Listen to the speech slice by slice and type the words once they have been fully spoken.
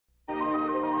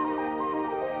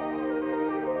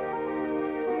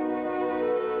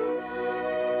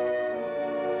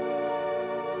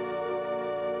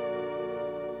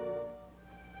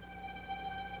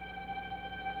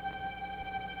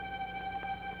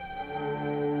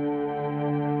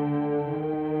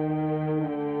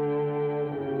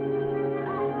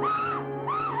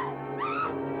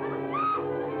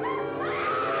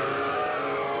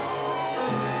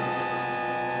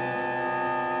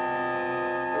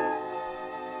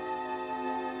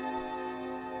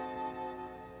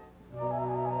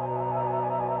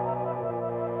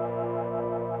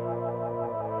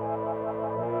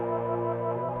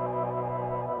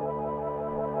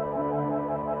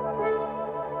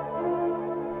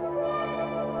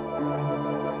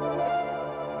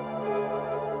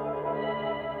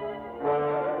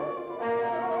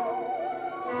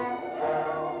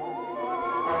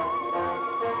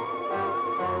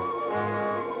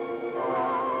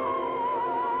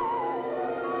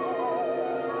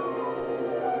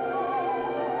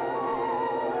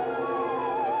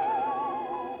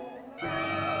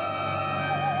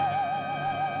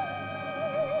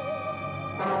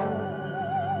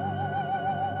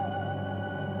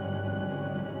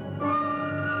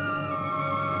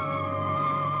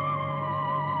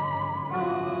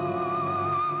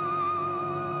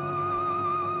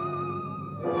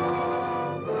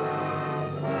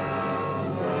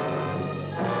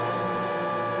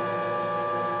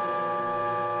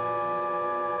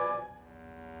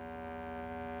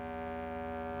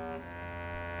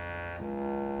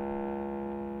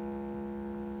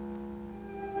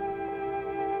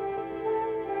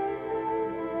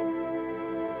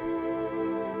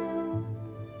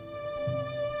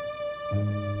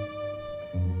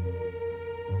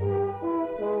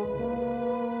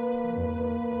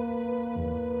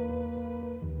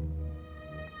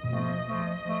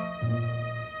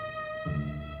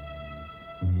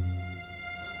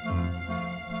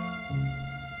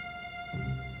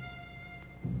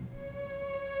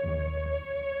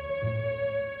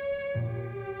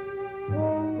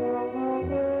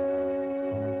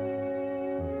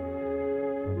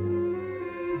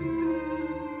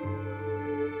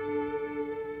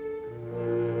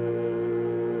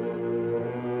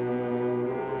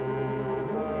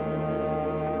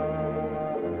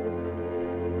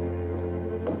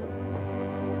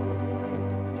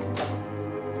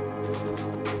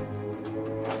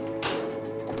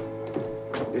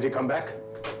come back?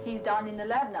 He's down in the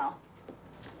lab now.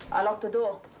 I locked the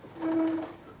door.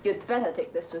 You'd better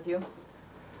take this with you.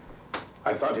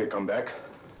 I thought he'd come back.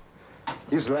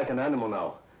 He's like an animal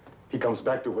now. He comes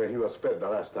back to where he was fed the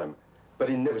last time. But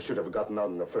he never should have gotten out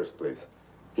in the first place.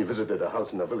 He visited a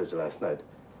house in the village last night.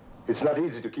 It's not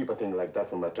easy to keep a thing like that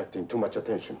from attracting too much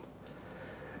attention.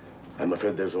 I'm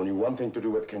afraid there's only one thing to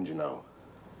do with Kenji now.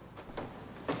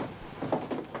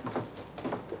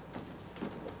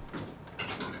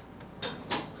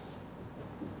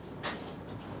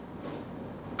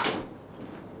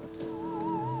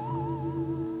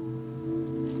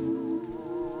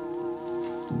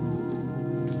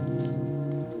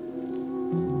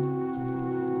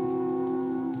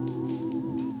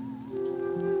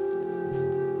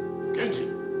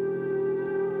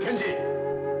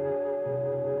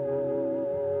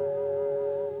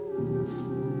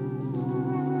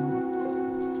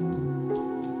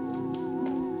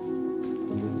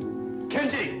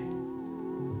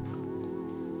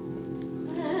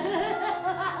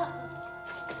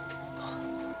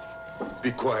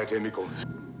 Be quiet, Emiko.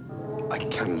 I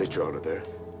can't let you out of there.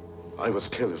 I was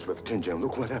careless with Kenji, and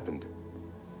look what happened.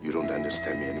 You don't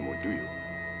understand me anymore, do you?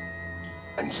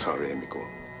 I'm sorry, Emiko.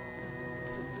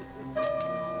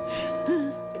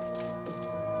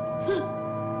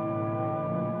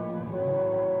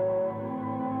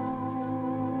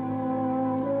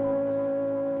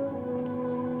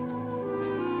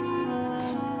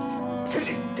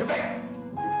 Kenji, get back!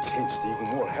 You've changed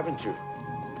even more, haven't you?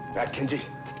 Back, Kenji.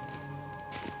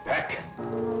 Back!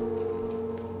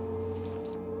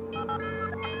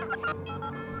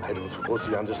 I don't suppose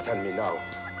you understand me now,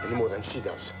 any more than she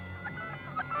does.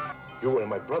 You were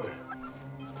my brother.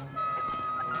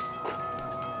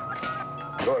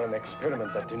 You're an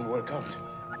experiment that didn't work out.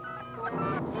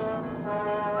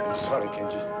 I'm sorry,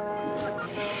 Kenji.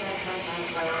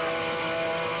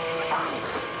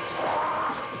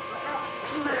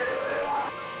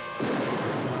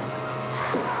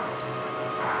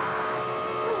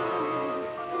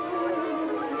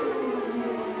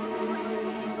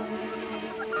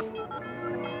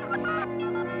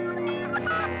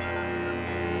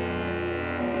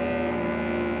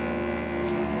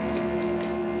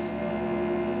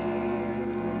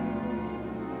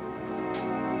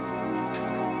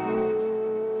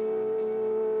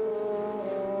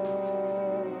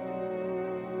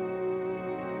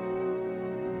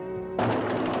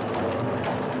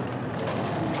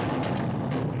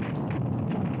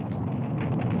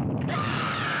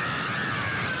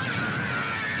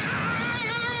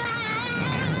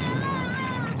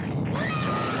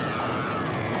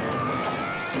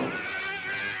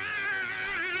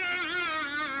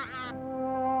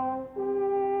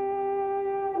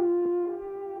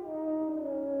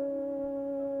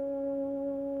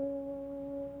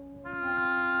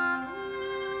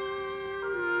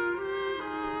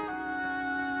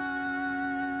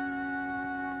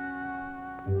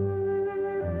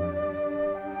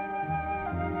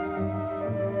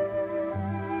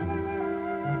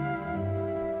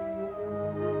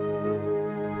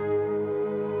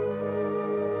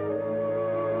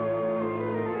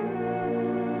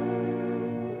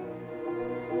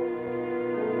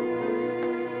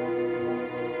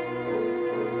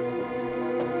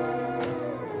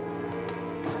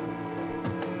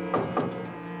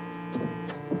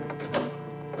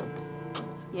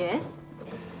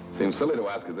 Seems silly to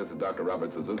ask if this is Dr.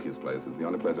 Robert Suzuki's place. It's the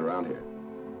only place around here.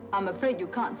 I'm afraid you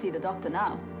can't see the doctor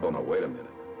now. Oh, no, wait a minute.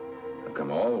 I've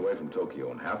come all the way from Tokyo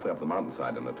and halfway up the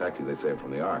mountainside in a taxi they saved from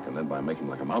the Ark, and then by making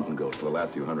like a mountain goat for the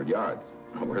last few hundred yards.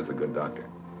 Where's the good doctor?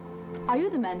 Are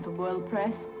you the man for World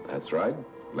Press? That's right.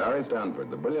 Larry Stanford,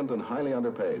 the brilliant and highly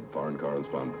underpaid foreign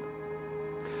correspondent.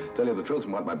 Tell you the truth,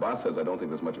 from what my boss says, I don't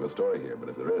think there's much of a story here, but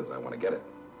if there is, I want to get it.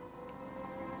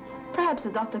 Perhaps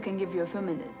the doctor can give you a few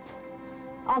minutes.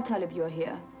 I'll tell if you're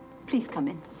here. Please come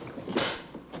in.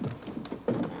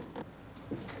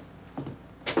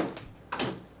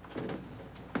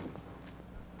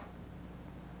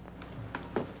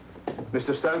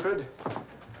 Mr. Stanford,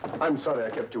 I'm sorry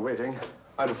I kept you waiting.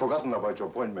 I'd forgotten about your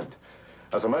appointment.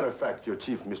 As a matter of fact, your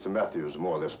chief, Mr. Matthews,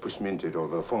 more or less pushed me into it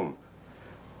over the phone.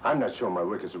 I'm not sure my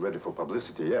work is ready for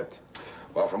publicity yet.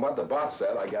 Well, from what the boss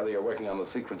said, I gather you're working on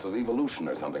the secrets of evolution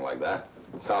or something like that.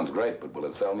 Sounds great, but will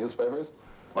it sell newspapers?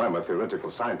 I'm a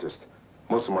theoretical scientist.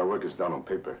 Most of my work is done on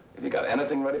paper. Have you got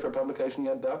anything ready for publication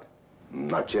yet, Doc?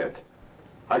 Not yet.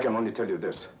 I can only tell you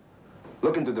this.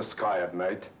 Look into the sky at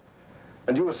night,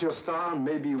 and you will see a star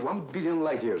maybe 1 billion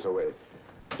light years away.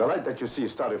 The light that you see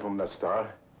started from that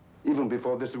star, even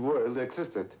before this world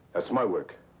existed. That's my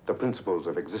work, the principles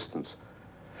of existence.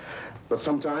 But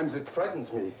sometimes it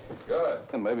frightens me. Good.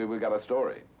 And maybe we got a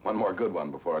story. One more good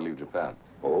one before I leave Japan.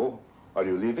 Oh? Are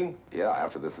you leaving? Yeah,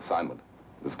 after this assignment.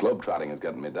 This globe-trotting is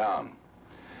getting me down.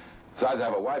 Besides, I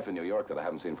have a wife in New York that I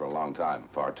haven't seen for a long time.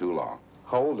 Far too long.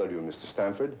 How old are you, Mr.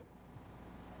 Stanford?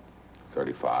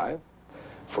 35?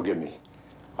 Forgive me.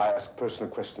 I ask personal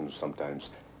questions sometimes.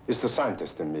 It's the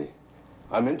scientist in me.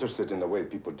 I'm interested in the way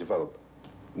people develop.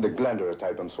 The glandular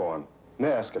type and so on.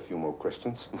 May I ask a few more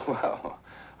questions? Well,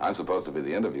 I'm supposed to be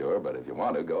the interviewer, but if you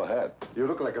want to, go ahead. You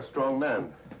look like a strong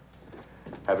man.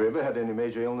 Have you ever had any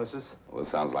major illnesses? Well,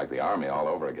 this sounds like the Army all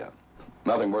over again.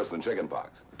 Nothing worse than chickenpox.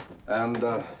 And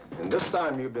in this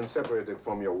time you've been separated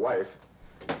from your wife,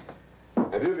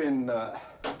 have you been, that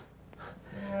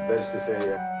is to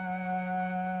say,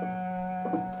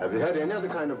 have you had any other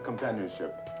kind of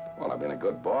companionship? Well, I've been a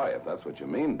good boy, if that's what you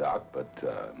mean, Doc, but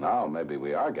now maybe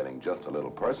we are getting just a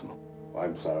little personal.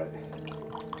 I'm sorry.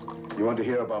 You want to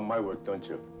hear about my work, don't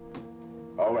you?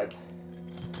 All right.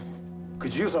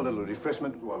 Could you use a little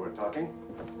refreshment while we're talking?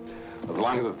 As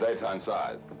long as it's daytime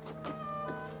size.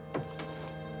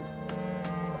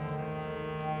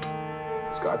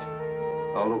 Scotch?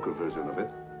 A local version of it.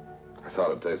 I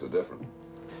thought it tasted different.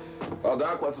 Well,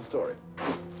 Doc, what's the story?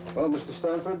 Well, Mr.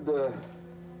 Stanford,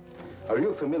 are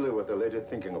you familiar with the latest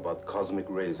thinking about cosmic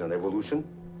rays and evolution?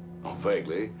 Oh,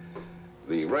 vaguely.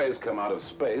 The rays come out of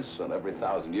space, and every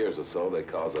 1,000 years or so, they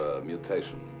cause a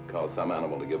mutation. Cause some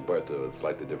animal to give birth to a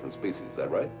slightly different species. Is that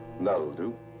right? That'll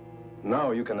do.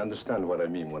 Now you can understand what I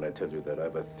mean when I tell you that I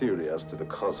have a theory as to the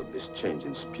cause of this change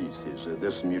in species,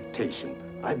 this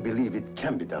mutation. I believe it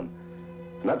can be done.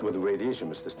 Not with radiation,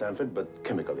 Mr. Stanford, but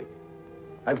chemically.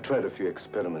 I've tried a few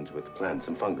experiments with plants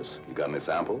and fungus. You got any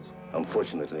samples?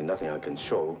 Unfortunately, nothing I can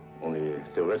show, only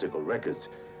theoretical records.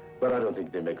 But I don't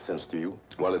think they make sense to you.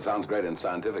 Well, it sounds great in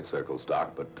scientific circles,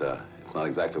 Doc, but it's not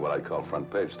exactly what I'd call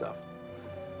front page stuff.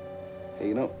 Hey,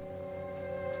 you know,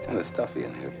 it's kind of stuffy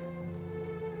in here.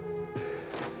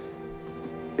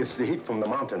 It's the heat from the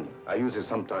mountain. I use it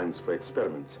sometimes for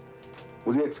experiments.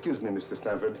 Will you excuse me, Mr.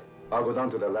 Stanford? I'll go down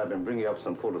to the lab and bring you up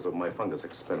some photos of my fungus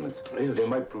experiments. They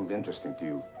might prove interesting to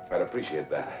you. I'd appreciate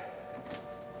that.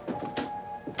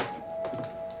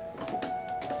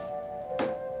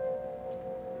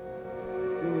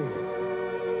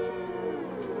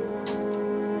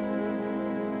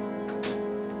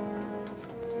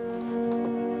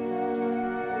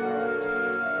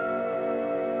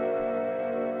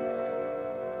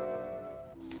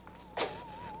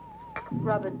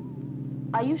 Robert,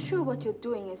 are you sure what you're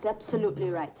doing is absolutely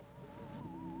right?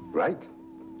 Right?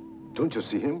 Don't you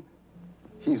see him?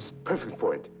 He's perfect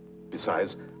for it.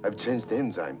 Besides, I've changed the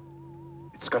enzyme.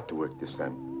 It's got to work this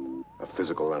time. A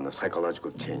physical and a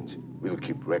psychological change. We'll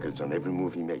keep records on every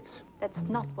move he makes. That's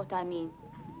not what I mean.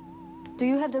 Do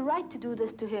you have the right to do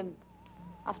this to him?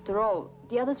 After all,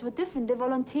 the others were different. They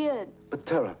volunteered. But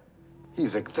Terra,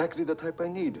 he's exactly the type I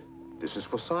need. This is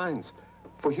for science,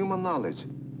 for human knowledge.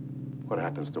 What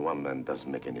happens to one man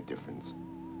doesn't make any difference.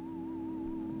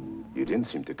 You didn't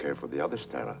seem to care for the others,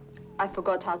 Terra. I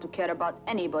forgot how to care about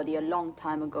anybody a long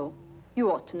time ago.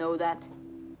 You ought to know that.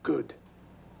 Good.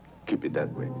 Keep it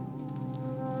that way.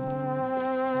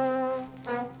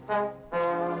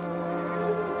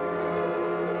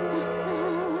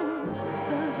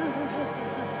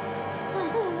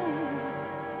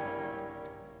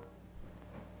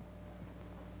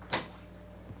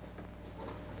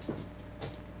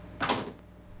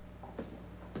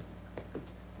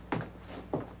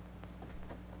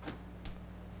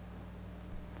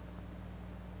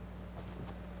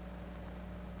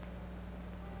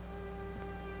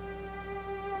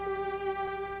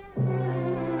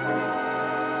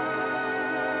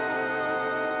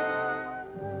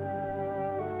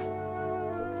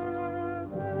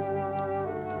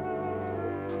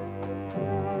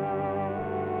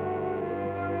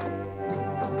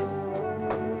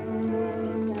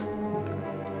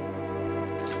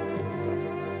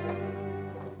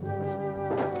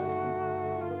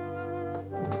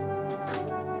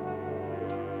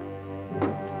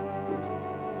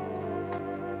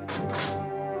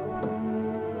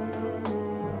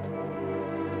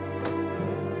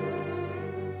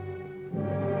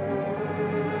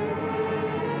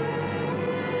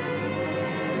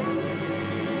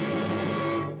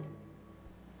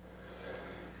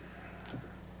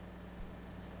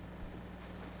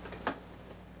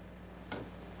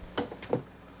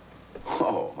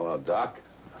 Doc.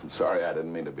 I'm sorry, I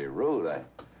didn't mean to be rude. I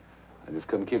just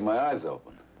couldn't keep my eyes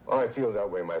open. Oh, I feel that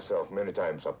way myself many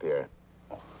times up here.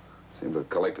 Seem to have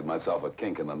collected myself a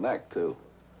kink in the neck, too.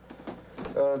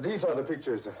 These are the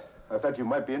pictures I thought you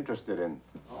might be interested in.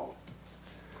 Oh.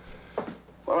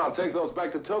 Well, I'll take those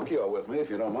back to Tokyo with me, if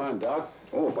you don't mind, Doc.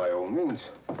 Oh, by all means.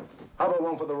 How about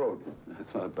one for the road?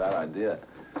 That's not a bad idea.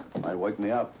 Might wake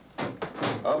me up.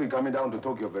 I'll be coming down to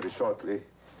Tokyo very shortly.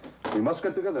 We must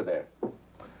get together there.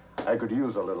 I could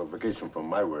use a little vacation from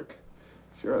my work.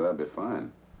 Sure, that'd be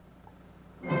fine.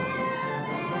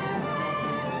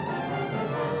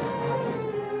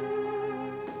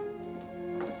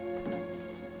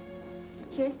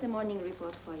 Here's the morning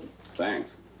report for you.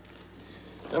 Thanks.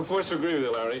 I'm forced to agree with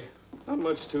you, Larry. Not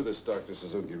much to this Dr.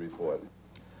 Suzuki report.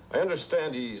 I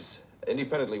understand he's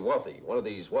independently wealthy, one of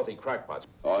these wealthy crackpots.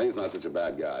 Oh, he's not such a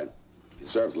bad guy. He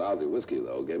serves lousy whiskey,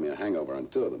 though. Gave me a hangover on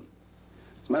 2 of them.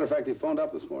 As a matter of fact, he phoned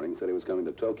up this morning, said he was coming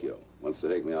to Tokyo. Wants to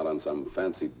take me out on some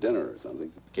fancy dinner or something.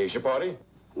 Geisha party?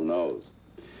 Who knows?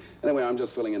 Anyway, I'm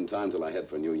just filling in time till I head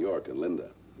for New York and Linda.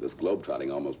 This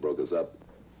globetrotting almost broke us up.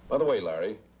 By the way,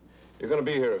 Larry, you're going to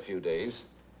be here a few days.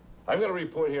 I've got a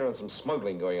report here on some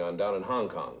smuggling going on down in Hong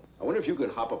Kong. I wonder if you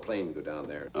could hop a plane and go down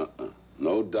there.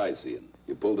 No dice, Ian.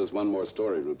 You pulled this one more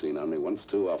story routine on me once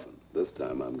too often. This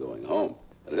time I'm going home.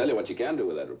 I'll tell you what you can do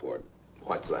with that report.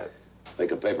 What's that?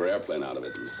 Make a paper airplane out of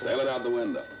it and sail it out the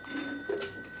window.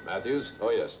 Matthews?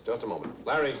 Oh, yes. Just a moment.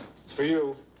 Larry, it's for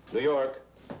you. New York.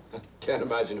 Can't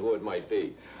imagine who it might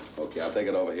be. Okay, I'll take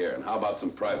it over here. And how about some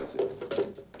privacy?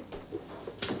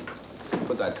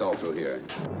 Put that call through here.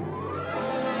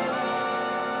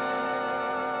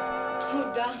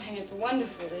 Oh, darling, it's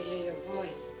wonderful to hear your voice.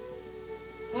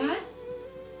 What?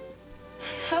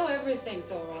 Oh, everything's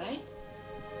all right.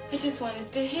 I just wanted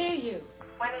to hear you.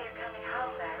 When are you coming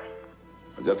home, Larry?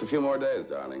 Just a few more days,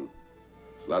 darling.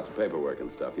 Lots of paperwork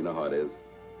and stuff. You know how it is.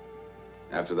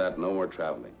 After that, no more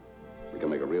traveling. We can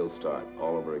make a real start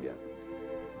all over again.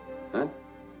 Huh?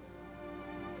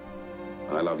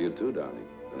 I love you too, darling.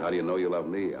 But how do you know you love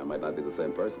me? I might not be the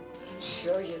same person. I'm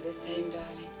sure you're the same,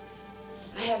 darling.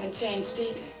 I haven't changed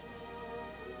either.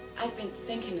 I've been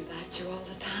thinking about you all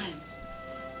the time.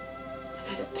 I've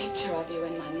got a picture of you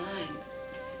in my mind.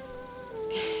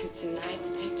 It's a nice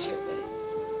picture, but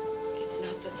it's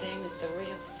not the same as the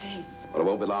real thing. Well, it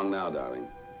won't be long now, darling.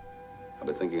 I'll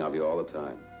be thinking of you all the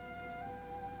time.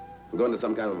 We're going to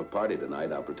some kind of a party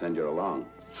tonight. I'll pretend you're along.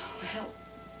 Well,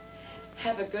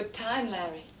 have a good time,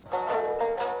 Larry.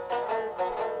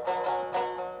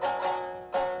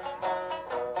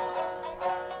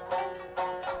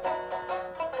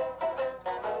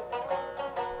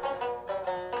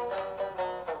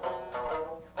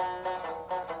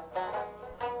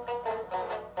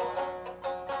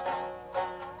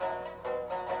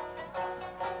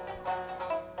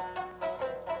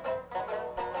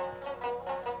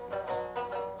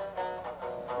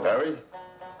 Larry,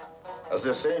 as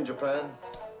they say in Japan,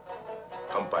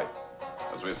 kampai.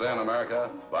 As we say in America,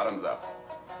 bottoms up.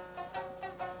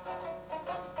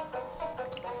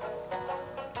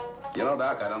 You know,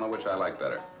 Doc, I don't know which I like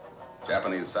better.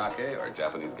 Japanese sake or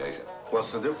Japanese geisha?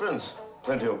 What's the difference?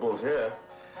 Plenty of both here.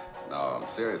 No,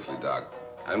 seriously, Doc.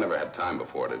 I've never had time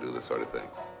before to do this sort of thing.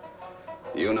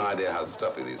 You no idea how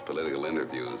stuffy these political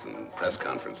interviews and press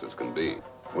conferences can be.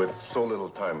 With so little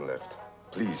time left,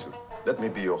 please, let me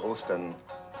be your host and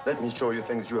let me show you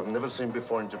things you have never seen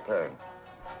before in Japan.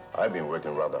 I've been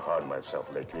working rather hard myself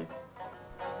lately.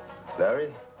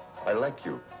 Larry, I like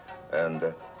you,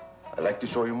 and I'd like to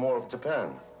show you more of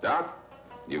Japan. Doc,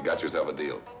 you've got yourself a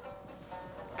deal.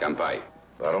 Kanpai.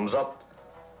 Bottoms up.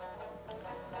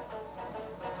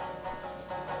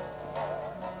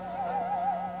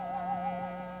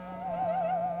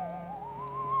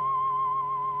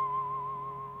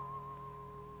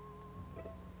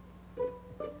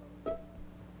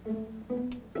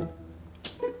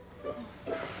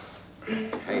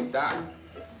 Hey, Doc.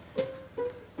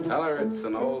 Tell her it's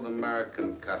an old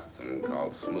American custom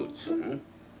called smooch,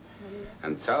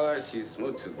 And tell her she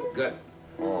smooches good.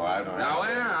 Oh, I don't Now,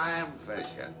 I haven't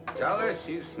finished yet. Tell her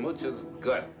she smooches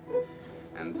good.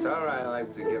 And tell her I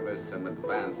like to give her some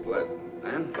advanced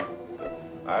lessons,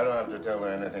 I don't have to tell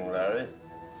her anything, Larry.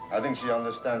 I think she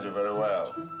understands you very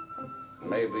well.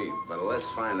 Maybe, but let's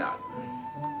find out.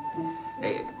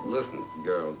 Hey, listen,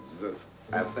 girls.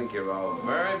 I think you're all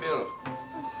very beautiful.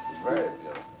 Very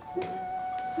beautiful.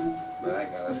 But I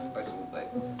got a special thing.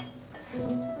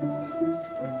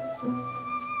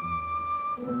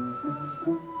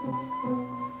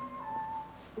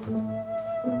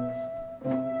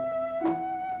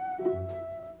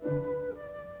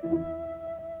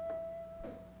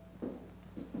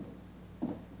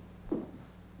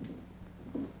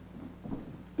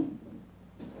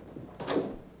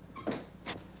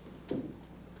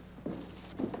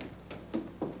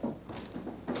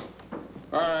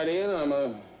 All right, Ian, I'm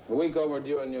week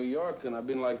overdue in New York, and I've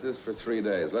been like this for 3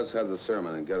 days. Let's have the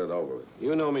sermon and get it over with.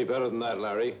 You know me better than that,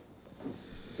 Larry.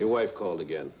 Your wife called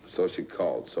again. So she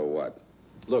called. So what?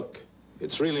 Look,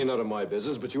 it's really none of my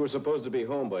business, but you were supposed to be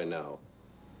home by now.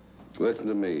 Listen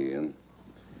to me, Ian.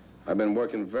 I've been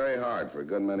working very hard for a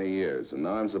good many years, and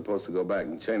now I'm supposed to go back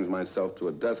and change myself to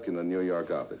a desk in the New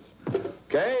York office.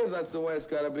 Okay, if that's the way it's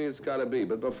got to be, it's got to be.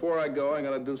 But before I go, I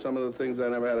got to do some of the things I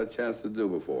never had a chance to do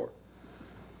before.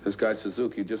 This guy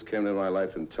Suzuki just came into my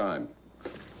life in time.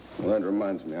 Well, that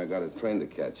reminds me, I got a train to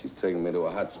catch. He's taking me to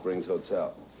a Hot Springs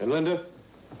hotel. And Linda?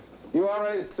 You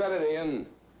already said it, Ian.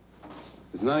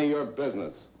 It's none of your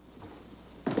business.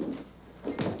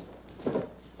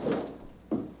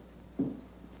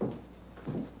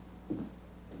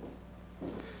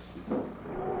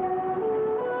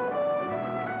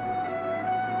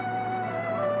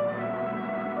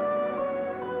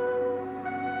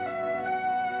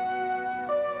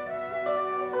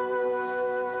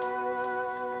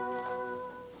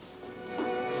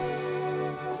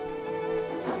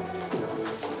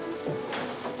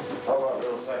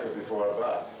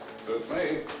 Suits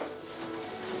me.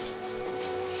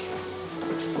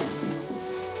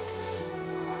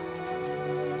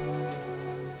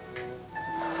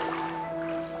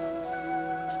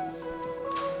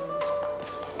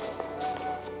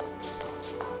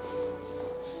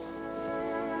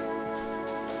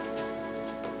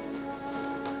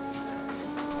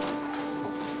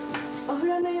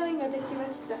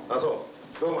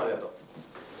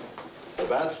 The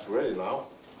bath's ready now.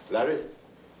 Larry,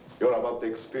 you're about to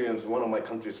experience one of my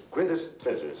country's greatest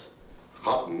treasures.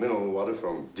 Hot mineral water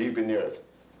from deep in the earth.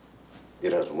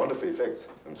 It has wonderful effects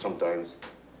and sometimes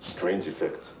strange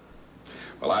effects.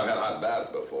 Well, I've had hot baths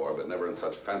before, but never in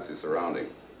such fancy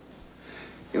surroundings.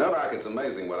 You know, Doc, it's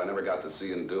amazing what I never got to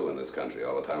see and do in this country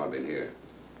all the time I've been here.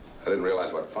 I didn't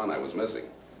realize what fun I was missing.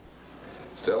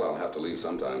 Still, I'll have to leave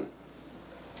sometime.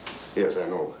 Yes, I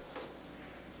know.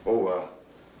 Oh,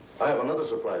 I have another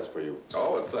surprise for you.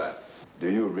 Oh, what's that? Do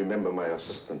you remember my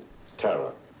assistant,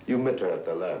 Tara? You met her at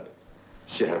the lab.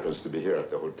 She happens to be here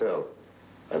at the hotel.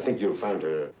 I think you'll find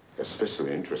her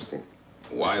especially interesting.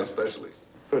 Why especially?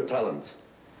 Her talent.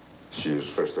 She is,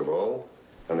 first of all,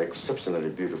 an exceptionally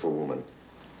beautiful woman.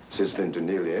 She's been to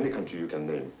nearly any country you can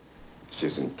name.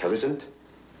 She's intelligent,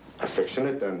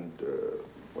 affectionate, and,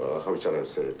 well, how shall I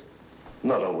say it?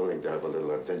 Not unwilling to have a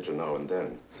little adventure now and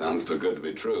then. Sounds too good to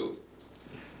be true.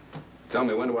 Tell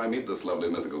me, when do I meet this lovely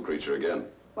mythical creature again?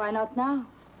 Why not now?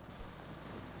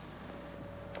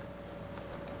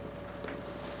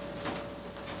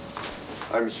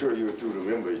 I'm sure you two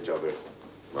remember each other.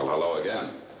 Well, hello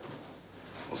again.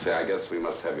 Well, say, I guess we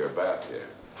must have your bath here.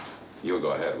 You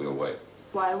go ahead, we'll wait.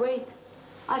 Why wait?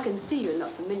 I can see you're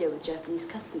not familiar with Japanese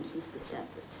customs, Mr.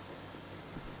 Stanford.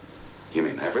 You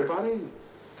mean everybody?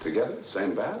 Together?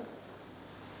 Same bath?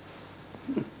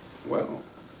 Well.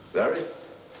 Larry,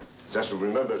 just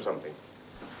remember something.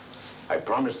 I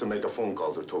promised to make a phone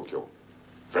call to Tokyo.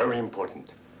 Very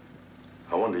important.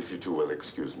 I wonder if you two will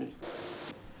excuse me.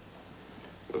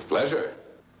 With pleasure.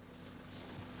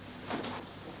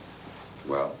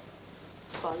 Well?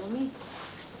 Follow me.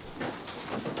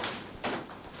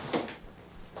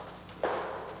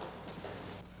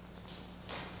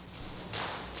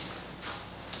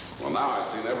 Well, now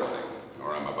I've seen everything,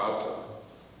 or I'm about to.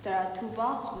 There are 2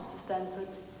 baths, Mr. Stanford.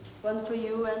 One for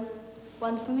you and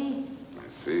one for me.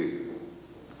 I see.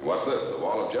 What's this, the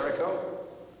Wall of Jericho?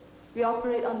 We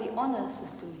operate on the honor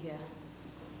system here.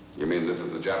 You mean this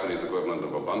is the Japanese equivalent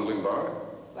of a bundling bar?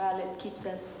 Well, it keeps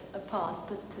us apart,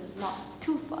 but not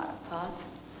too far apart.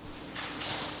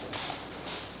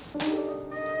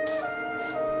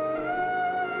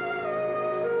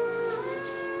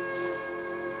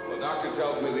 The doctor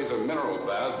tells me these are mineral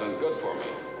baths and good for me.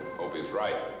 Hope he's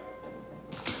right.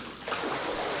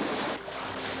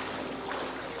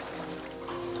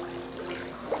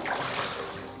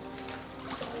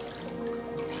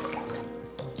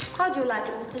 How do you like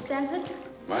it, Mr. Stanford?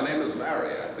 My name is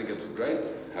Larry. I think it's great.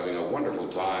 Having a wonderful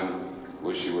time.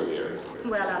 Wish you were here.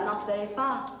 Well, I'm not very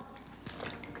far.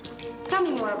 Tell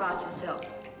me more about yourself.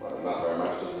 Well, not very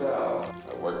much to tell.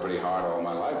 I've worked pretty hard all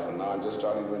my life, and now I'm just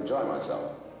starting to enjoy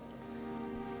myself.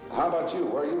 How about you?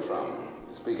 Where are you from?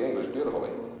 You speak English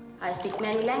beautifully. I speak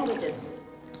many languages.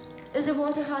 Is the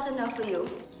water hot enough for you?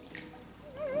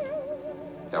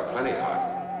 Yeah, plenty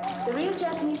hot. The real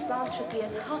Japanese bath should be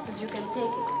as hot as you can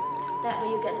take it. That way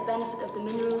you get the benefit of the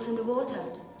minerals in the water.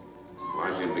 Well,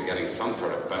 I seem to be getting some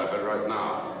sort of benefit right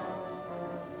now.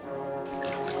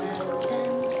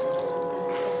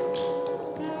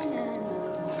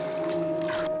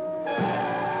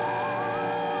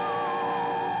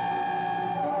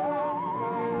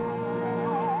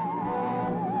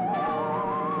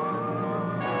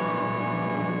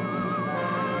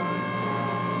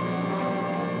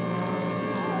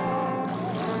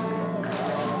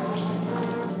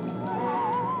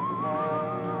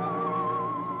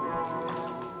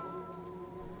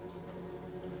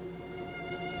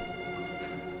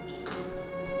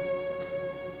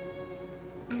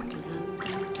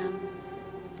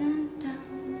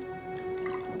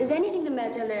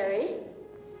 matter, Larry?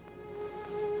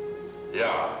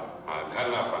 Yeah, I've had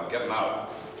enough. I'm getting out.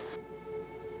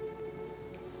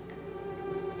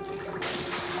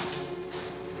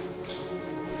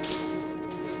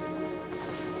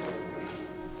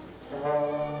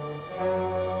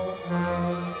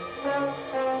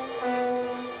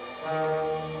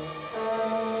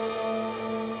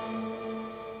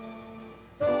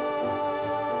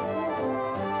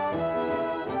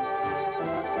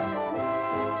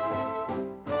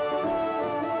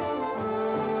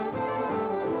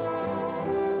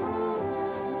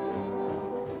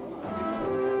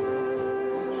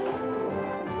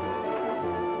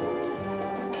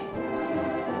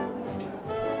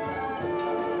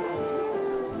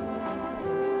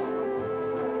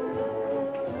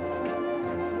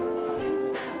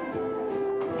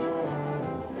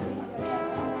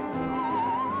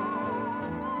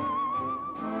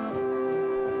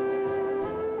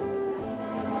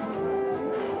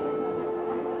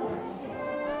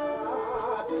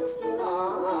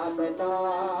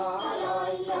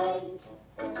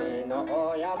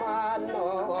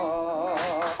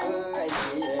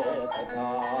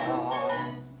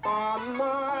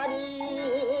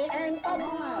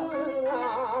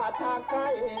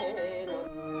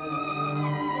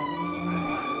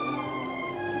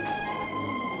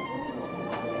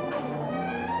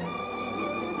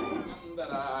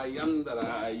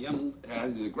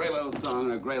 It's a great little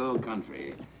song, a great little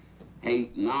country.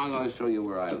 Hey, now I'm going to show you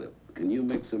where I live. Can you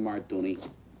mix a martini?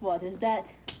 What is that?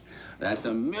 That's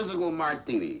a musical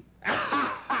martini.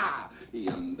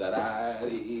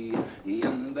 Yum-da-da-dee,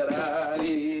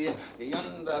 yum-da-da-dee,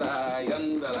 yum-da-da,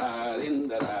 yum-da-da,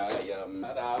 yum-da-da,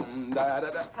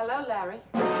 yum-da-da-da-da. Hello, Larry.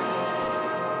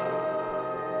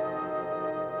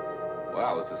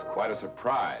 Well, this is quite a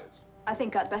surprise. I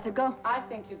think I'd better go. I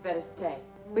think you'd better stay.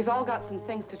 We've all got some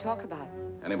things to talk about.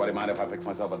 Anybody mind if I fix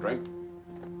myself a drink?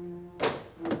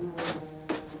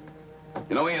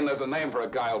 You know, Ian, there's a name for a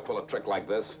guy who'll pull a trick like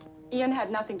this. Ian had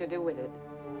nothing to do with it.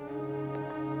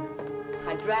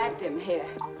 I dragged him here.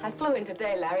 I flew in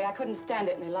today, Larry. I couldn't stand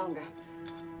it any longer.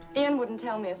 Ian wouldn't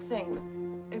tell me a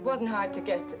thing. It wasn't hard to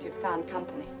guess that you'd found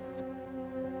company.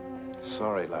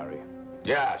 Sorry, Larry.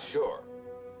 Yeah, sure.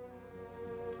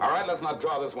 All right, let's not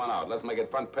draw this one out. Let's make it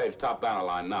front page, top banner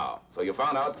line now. So you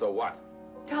found out, so what?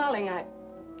 Darling,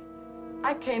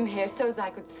 I came here so's I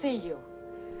could see you.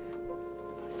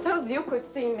 So's you could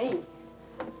see me.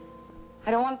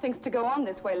 I don't want things to go on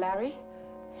this way, Larry.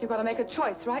 You've got to make a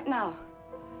choice right now.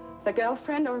 The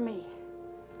girlfriend or me.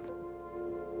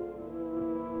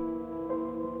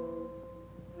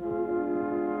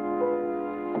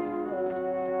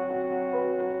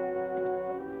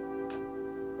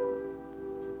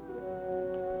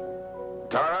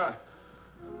 Tara,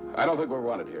 I don't think we're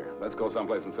wanted here. Let's go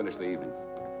someplace and finish the evening.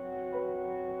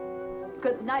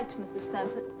 Good night, Mrs.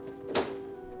 Stanford.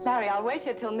 Larry, I'll wait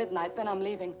here till midnight, then I'm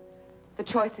leaving. The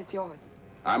choice is yours.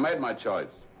 I made my choice.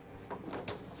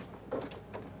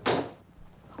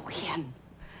 Oh, Ian.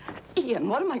 Ian,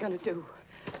 what am I going to do?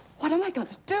 What am I going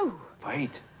to do?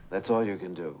 Fight. That's all you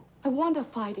can do. I want to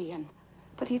fight Ian,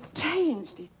 but he's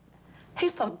changed.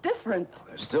 He's so different.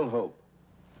 There's still hope.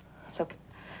 Look,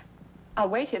 I'll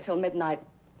wait here till midnight.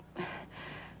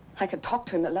 I can talk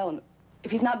to him alone.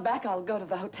 If he's not back, I'll go to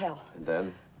the hotel. And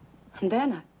then? And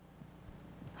then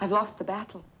I've lost the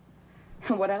battle.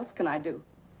 What else can I do?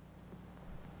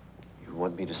 You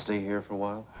want me to stay here for a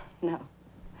while? No.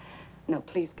 No,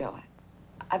 please go.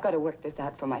 I've got to work this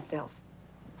out for myself.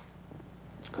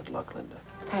 Good luck, Linda.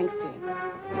 Thanks, Ian.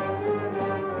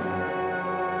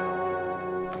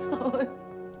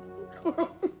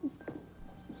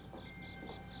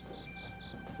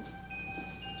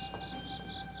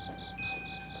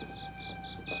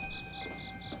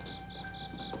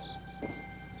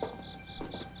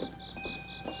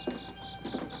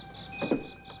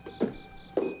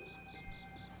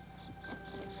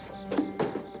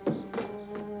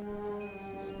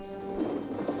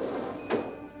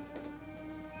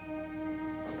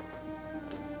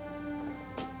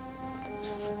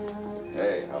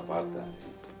 Hey, how about that?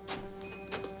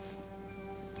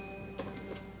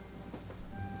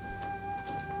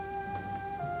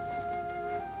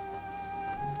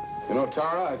 You know,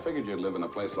 Tara, I figured you'd live in a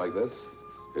place like this.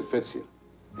 It fits you.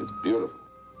 It's beautiful.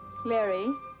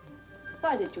 Larry,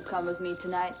 why did you come with me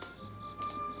tonight?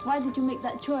 Why did you make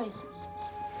that choice?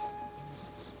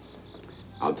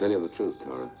 I'll tell you the truth,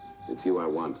 Tara. It's you I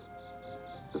want.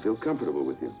 I feel comfortable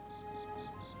with you.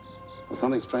 Well,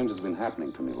 something strange has been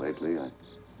happening to me lately. I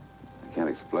can't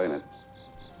explain it.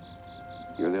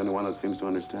 You're the only one that seems to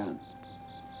understand.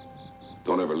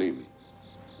 Don't ever leave me.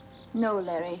 No,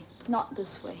 Larry, not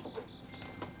this way.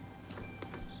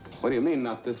 What do you mean,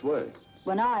 not this way?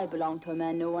 When I belong to a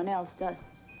man, no one else does.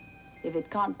 If it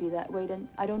can't be that way, then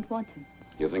I don't want him.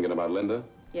 You're thinking about Linda?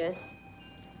 Yes.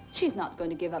 She's not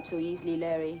going to give up so easily,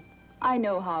 Larry. I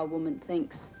know how a woman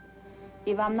thinks.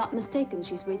 If I'm not mistaken,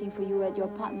 she's waiting for you at your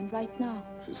apartment right now.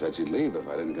 She said she'd leave if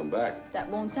I didn't come back. That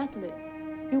won't settle it.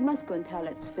 You must go and tell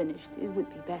her it's finished. It would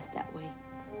be best that way.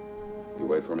 You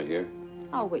wait for me here?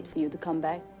 I'll wait for you to come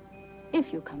back.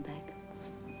 If you come back.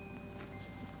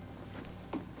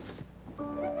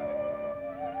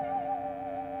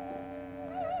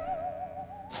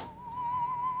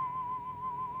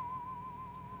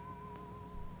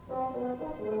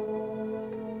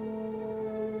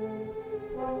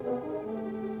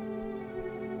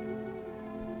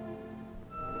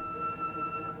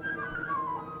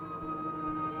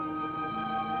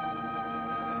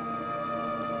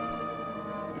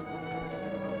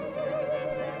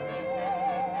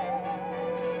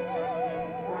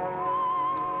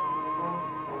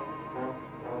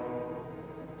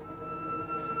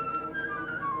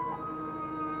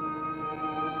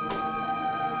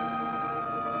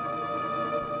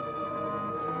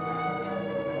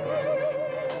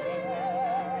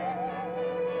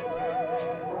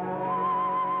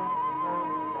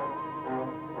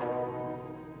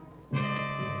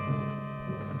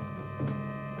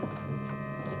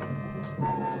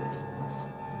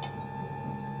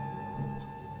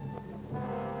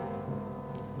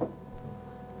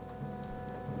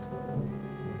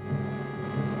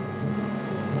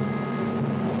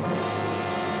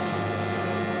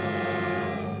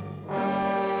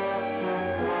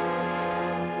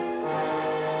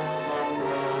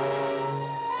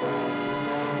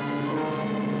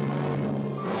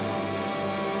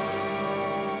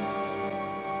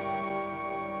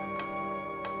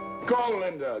 Go,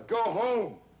 Linda. Go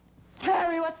home.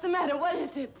 Terry, what's the matter? What is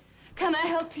it? Can I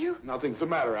help you? Nothing's the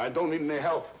matter. I don't need any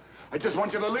help. I just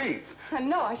want you to leave. I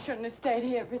know I shouldn't have stayed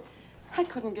here, but I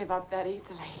couldn't give up that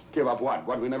easily. Give up what?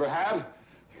 What we never had?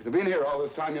 You've been here all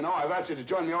this time, you know. I've asked you to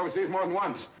join me overseas more than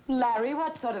once. Larry,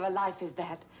 what sort of a life is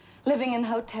that? Living in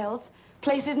hotels,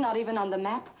 places not even on the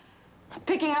map,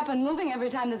 picking up and moving every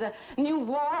time there's a new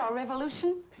war or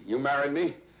revolution? You married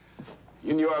me.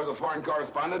 You knew I was a foreign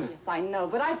correspondent? Yes, I know,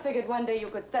 but I figured one day you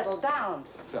could settle down.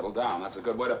 Settle down, that's a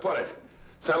good way to put it.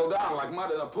 Settle down like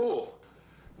mud in a pool.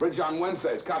 Bridge on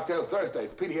Wednesdays, cocktail Thursdays,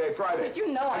 PTA Fridays. But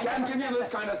you know I can't give you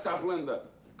this kind of stuff, Linda.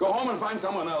 Go home and find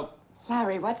someone else.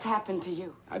 Larry, what's happened to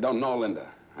you? I don't know, Linda.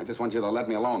 I just want you to let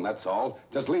me alone, that's all.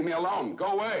 Just leave me alone. Go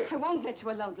away. I won't let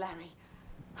you alone, Larry.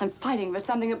 I'm fighting for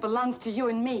something that belongs to you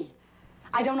and me.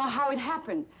 I don't know how it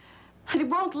happened, and it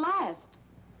won't last.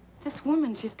 This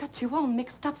woman, she's got you all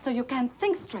mixed up so you can't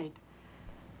think straight.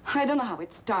 I don't know how it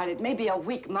started. Maybe a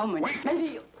weak moment. Weak?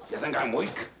 Maybe you... You think I'm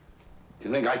weak?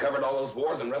 You think I covered all those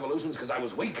wars and revolutions because I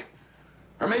was weak?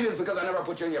 Or maybe it's because I never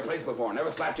put you in your place before,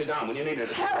 never slapped you down when you needed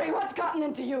it. Harry, what's gotten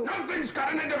into you? Nothing's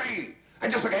gotten into me.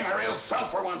 I just became a real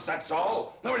self for once, that's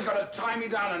all. Nobody's going to tie me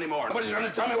down anymore. Nobody's going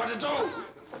to tell me what to do.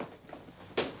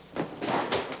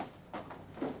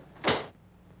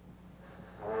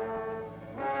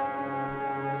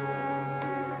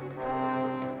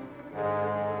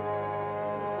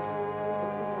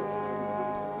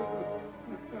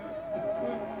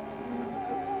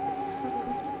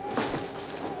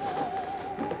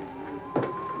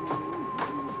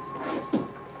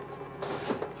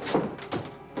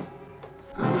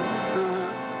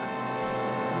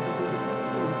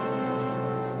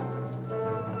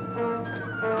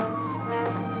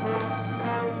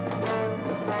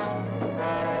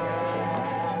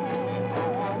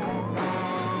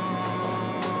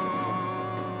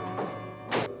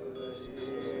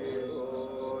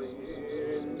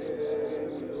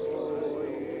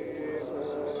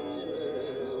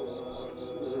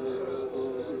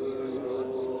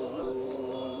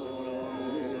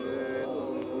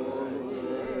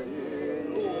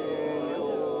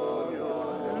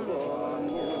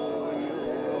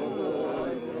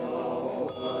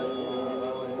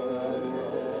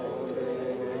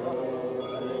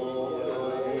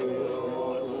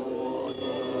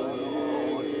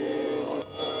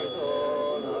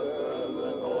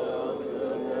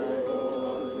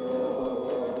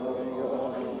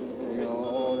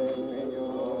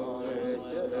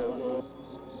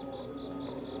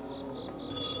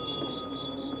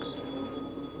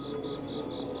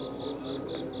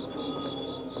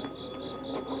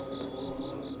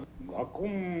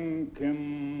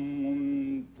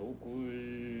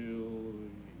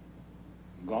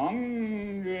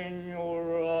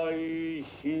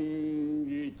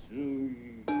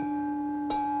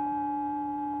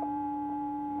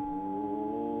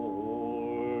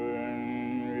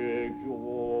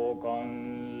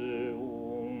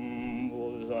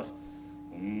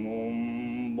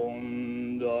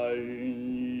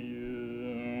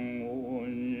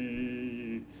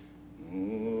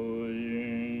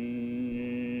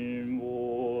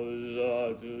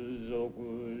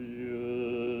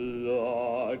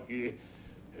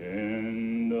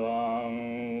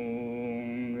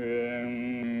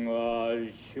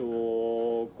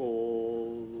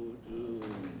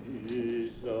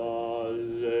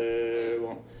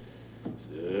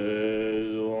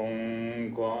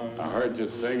 I heard you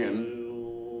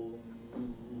singing.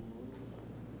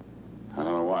 I don't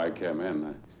know why I came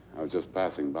in. I was just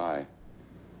passing by.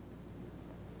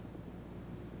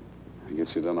 I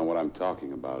guess you don't know what I'm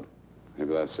talking about.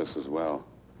 Maybe that's just as well.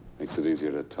 Makes it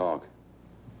easier to talk.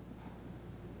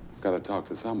 I've got to talk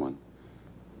to someone.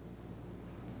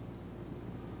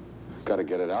 I've got to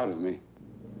get it out of me.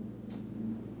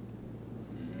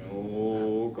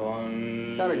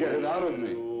 Got to get it out of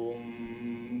me.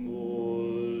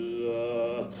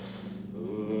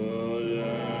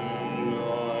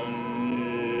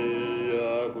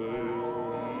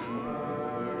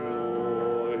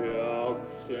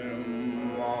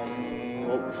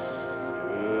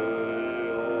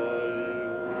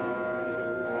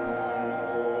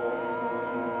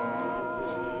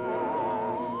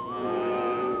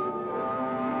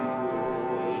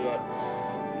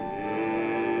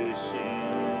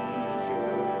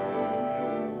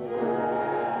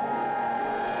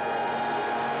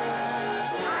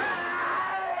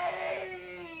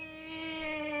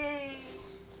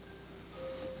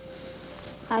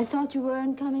 I thought you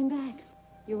weren't coming back.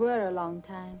 You were a long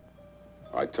time.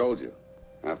 I told you.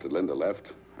 After Linda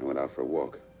left, I went out for a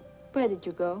walk. Where did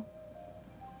you go?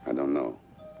 I don't know.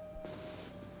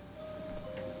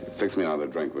 Fix me another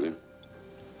drink, will you?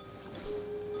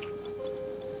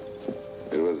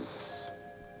 It was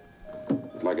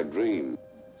like a dream,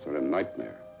 sort of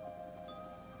nightmare.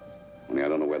 Only I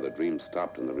don't know where the dream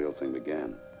stopped and the real thing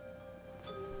began.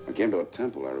 I came to a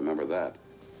temple, I remember that.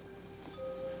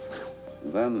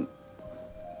 And then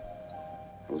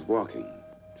I was walking,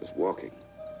 just walking.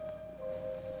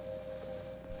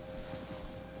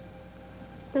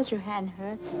 Does your hand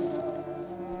hurt?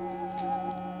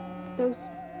 Those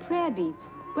prayer beads,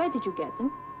 where did you get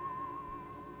them?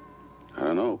 I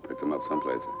don't know, picked them up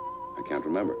someplace. I can't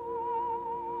remember.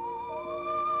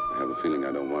 I have a feeling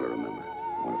I don't want to remember.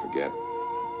 I want to forget.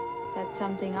 That's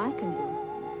something I can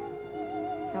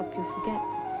do. Help you forget.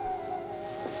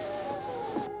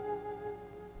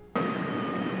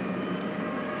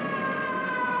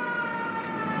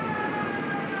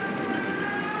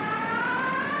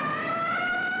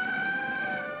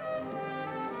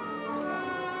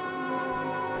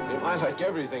 I like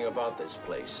everything about this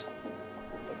place,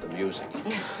 but the music.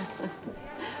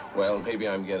 Well, maybe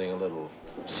I'm getting a little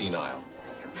senile.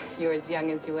 You're as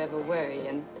young as you ever were,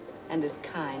 Ian, and as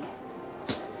kind.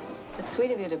 It's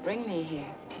sweet of you to bring me here.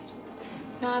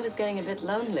 No, I was getting a bit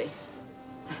lonely.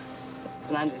 It's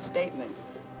an understatement.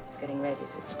 I was getting ready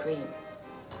to scream.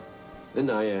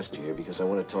 Linda, I asked you here because I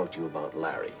want to talk to you about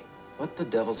Larry. What the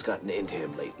devil's gotten into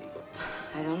him lately?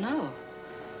 I don't know.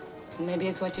 Maybe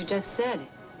it's what you just said.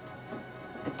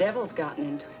 The devil's gotten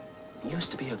into him. He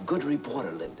used to be a good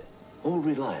reporter, Linda. Oh,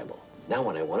 reliable. Now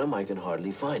when I want him, I can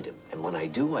hardly find him. And when I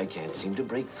do, I can't seem to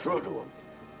break through to him.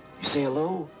 You say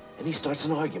hello, and he starts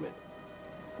an argument.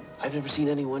 I've never seen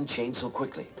anyone change so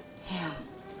quickly. Yeah.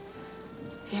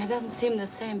 Yeah, it doesn't seem the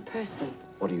same person.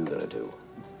 What are you gonna do?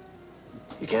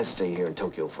 You can't stay here in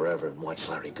Tokyo forever and watch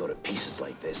Larry go to pieces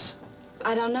like this.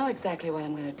 I don't know exactly what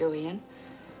I'm gonna do, Ian.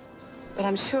 But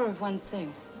I'm sure of one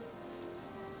thing.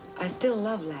 I still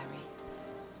love Larry,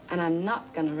 and I'm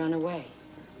not gonna run away.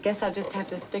 Guess I'll just have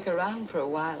to stick around for a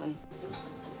while and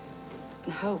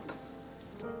hope.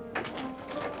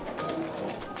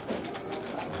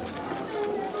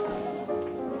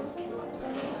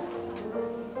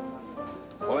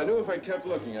 Well, I knew if I kept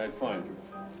looking, I'd find you.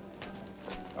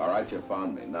 All right, you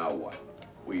found me. Now what?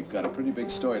 We've got a pretty big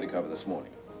story to cover this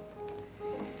morning.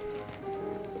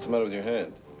 What's the matter with your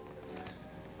hand?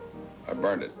 I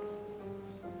burned it.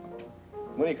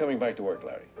 When are you coming back to work,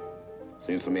 Larry?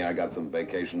 Seems to me I got some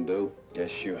vacation due.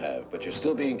 Yes, you have, but you're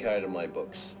still being carried in my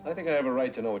books. I think I have a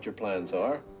right to know what your plans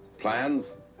are. Plans?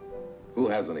 Who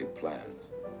has any plans?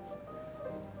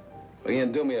 Well,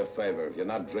 Ian, do me a favor. If you're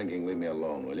not drinking, leave me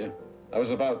alone, will you? I was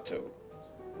about to.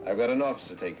 I've got an office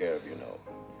to take care of, you know.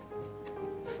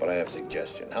 But I have a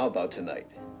suggestion. How about tonight?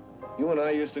 You and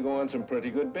I used to go on some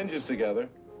pretty good binges together.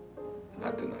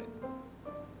 Not tonight.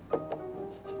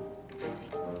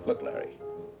 Look, Larry.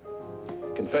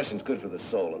 Confession's good for the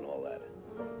soul and all that.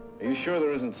 Are you sure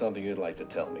there isn't something you'd like to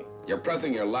tell me? You're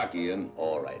pressing your luck, Ian.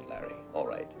 All right, Larry. All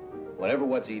right. Whenever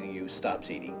what's eating you stops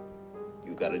eating,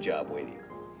 you've got a job waiting.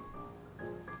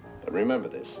 But remember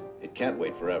this. It can't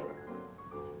wait forever.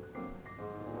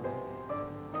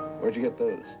 Where'd you get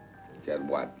those? Get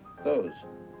what? Those.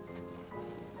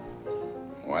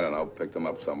 Oh, I don't know. Picked them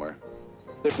up somewhere.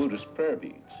 They're Buddhist prayer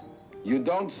beads. You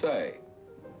don't say.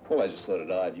 Well, I just thought it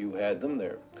odd you had them.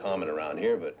 They're common around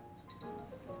here, but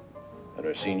I've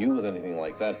never seen you with anything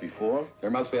like that before. There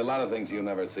must be a lot of things you've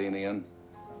never seen, Ian.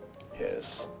 Yes.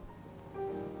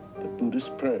 The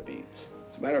Buddhist prayer beads.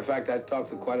 As a matter of fact, I talked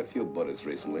to quite a few Buddhists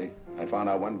recently. I found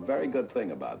out one very good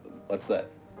thing about them. What's that?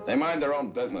 They mind their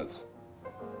own business.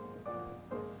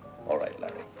 All right,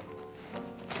 Larry.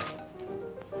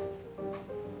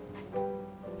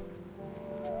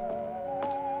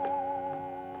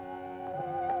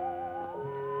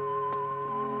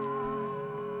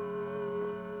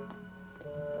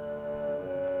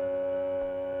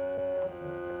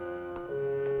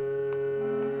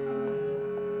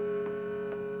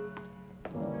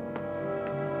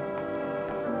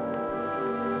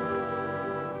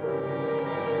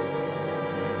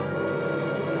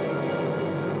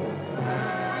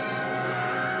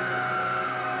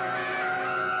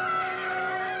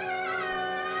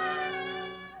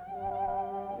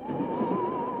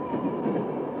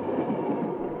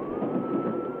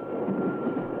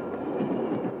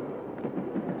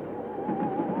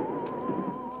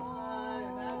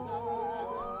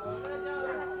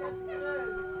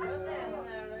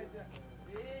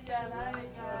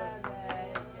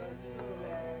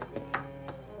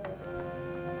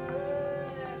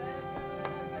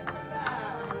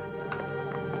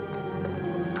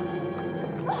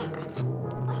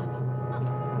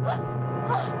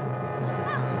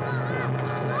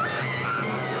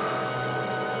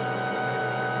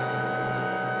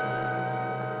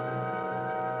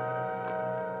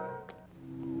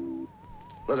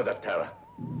 Look at that, Tara.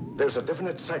 There's a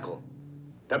definite cycle.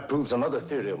 That proves another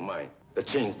theory of mine. The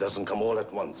change doesn't come all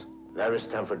at once. Larry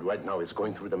Stanford right now is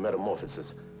going through the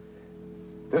metamorphosis.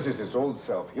 This is his old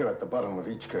self here at the bottom of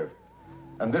each curve.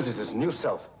 And this is his new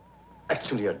self.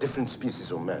 Actually a different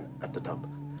species of man at the top.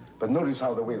 But notice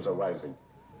how the waves are rising.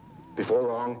 Before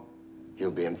long,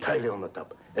 he'll be entirely on the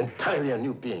top. Entirely a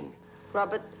new being.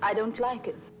 Robert, I don't like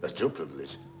it. That's your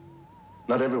privilege.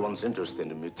 Not everyone's interested in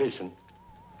the mutation.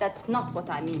 That's not what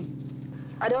I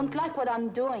mean. I don't like what I'm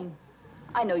doing.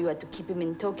 I know you had to keep him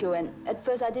in Tokyo, and at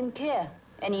first I didn't care.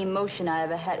 Any emotion I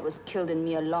ever had was killed in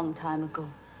me a long time ago.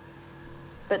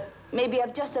 But maybe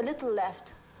I've just a little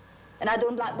left, and I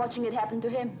don't like watching it happen to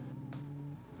him.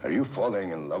 Are you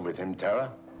falling in love with him,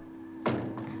 Tara?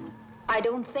 I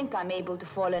don't think I'm able to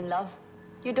fall in love.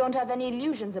 You don't have any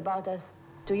illusions about us,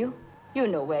 do you? You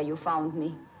know where you found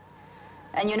me.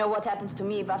 And you know what happens to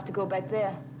me if I have to go back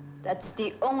there. That's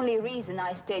the only reason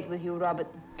I stayed with you, Robert.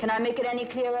 Can I make it any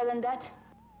clearer than that?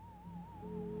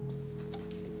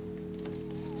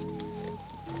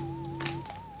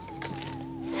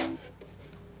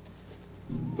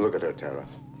 Look at her, Tara.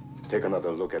 Take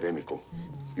another look at Emiko.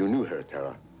 You knew her,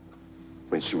 Tara,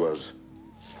 when she was...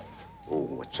 Oh,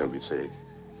 what shall we say?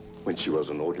 When she was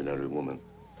an ordinary woman.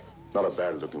 Not a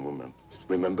bad-looking woman.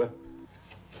 Remember?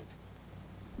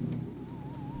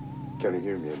 Can you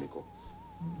hear me, Emiko?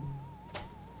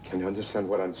 Can you understand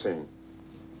what I'm saying?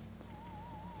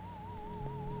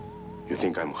 You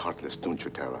think I'm heartless, don't you,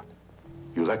 Tara?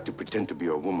 You like to pretend to be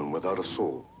a woman without a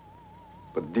soul.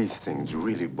 But these things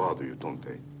really bother you, don't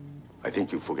they? I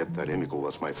think you forget that Emiko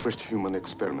was my first human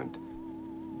experiment.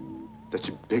 That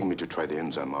she begged me to try the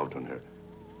enzyme out on her.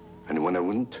 And when I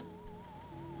wouldn't,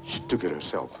 she took it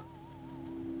herself.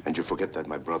 And you forget that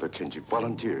my brother Kenji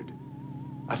volunteered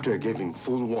after I gave him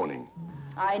full warning.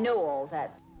 I know all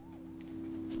that.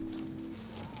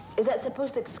 Is that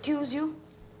supposed to excuse you?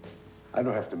 I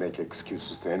don't have to make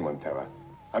excuses to anyone, Tara.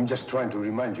 I'm just trying to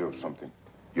remind you of something.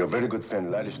 Your very good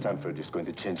friend, Larry Stanford, is going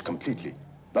to change completely.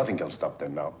 Nothing can stop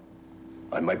them now.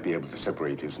 I might be able to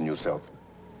separate his new self,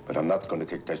 but I'm not going to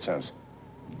take that chance.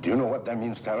 Do you know what that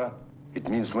means, Tara? It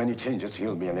means when he changes,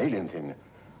 he'll be an alien thing.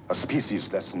 A species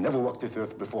that's never walked this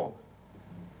earth before.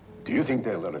 Do you think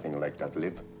they'll let a thing like that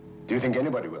live? Do you think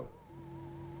anybody will?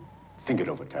 Think it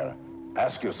over, Tara.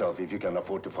 Ask yourself if you can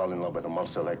afford to fall in love with a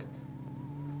monster like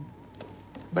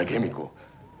Emiko,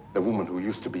 the woman who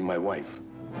used to be my wife.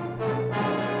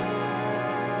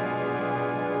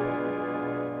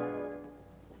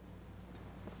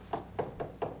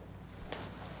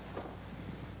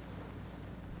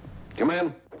 Come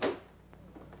in.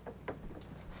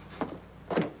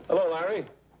 Hello, Larry.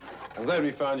 I'm glad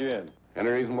we found you in. Any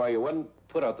reason why you wouldn't?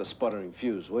 Put out the sputtering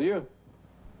fuse, will you?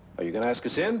 Are you going to ask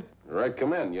us in? All right,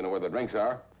 come in. You know where the drinks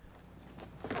are.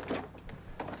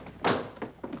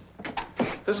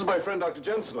 This is my friend, Dr.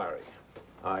 Jensen, Larry.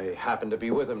 I happened to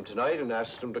be with him tonight and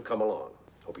asked him to come along.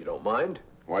 Hope you don't mind.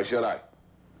 Why should I?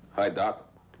 Hi, Doc.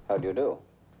 How do you do?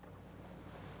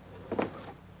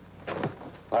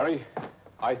 Larry,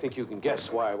 I think you can guess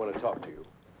why I want to talk to you.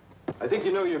 I think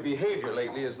you know your behavior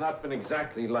lately has not been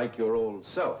exactly like your old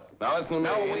self. Now, listen,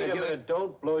 Now, wait a minute.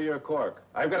 Don't blow your cork.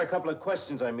 I've got a couple of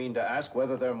questions I mean to ask,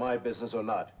 whether they're my business or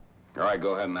not. All right,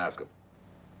 go ahead and ask him.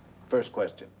 First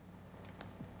question.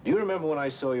 Do you remember when I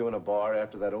saw you in a bar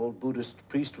after that old Buddhist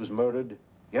priest was murdered?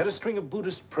 You had a string of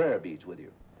Buddhist prayer beads with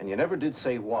you, and you never did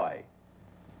say why.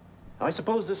 Now, I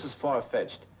suppose this is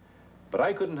far-fetched, but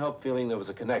I couldn't help feeling there was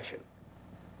a connection.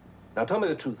 Now, tell me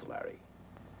the truth, Larry.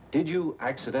 Did you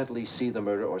accidentally see the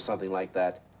murder or something like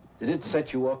that? Did it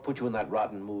set you off, put you in that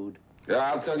rotten mood? Yeah,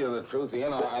 I'll tell you the truth,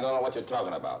 Ian. I don't know what you're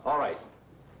talking about. All right.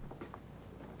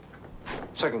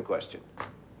 Second question.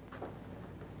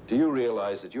 Do you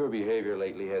realize that your behavior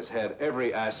lately has had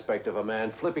every aspect of a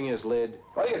man flipping his lid?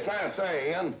 What are you trying to say,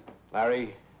 Ian?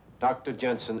 Larry, Dr.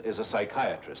 Jensen is a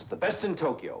psychiatrist, the best in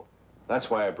Tokyo. That's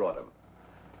why I brought him.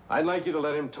 I'd like you to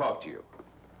let him talk to you.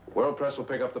 World Press will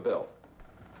pick up the bill.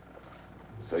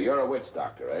 So you're a witch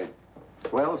doctor, eh?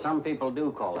 Well, some people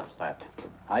do call us that.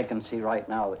 I can see right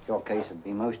now that your case would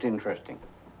be most interesting.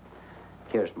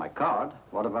 Here's my card.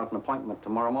 What about an appointment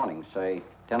tomorrow morning, say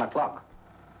 10 o'clock?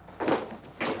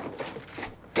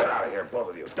 Get out of here, both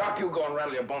of you. Doc, you go and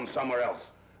rattle your bones somewhere else.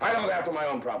 I don't after my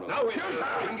own problems. Now, you shut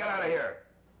up and get out of here.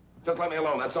 Just let me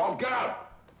alone, that's all. Get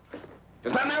out.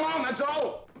 Just let me alone, that's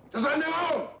all. Just let me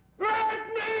alone. Let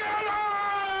me alone!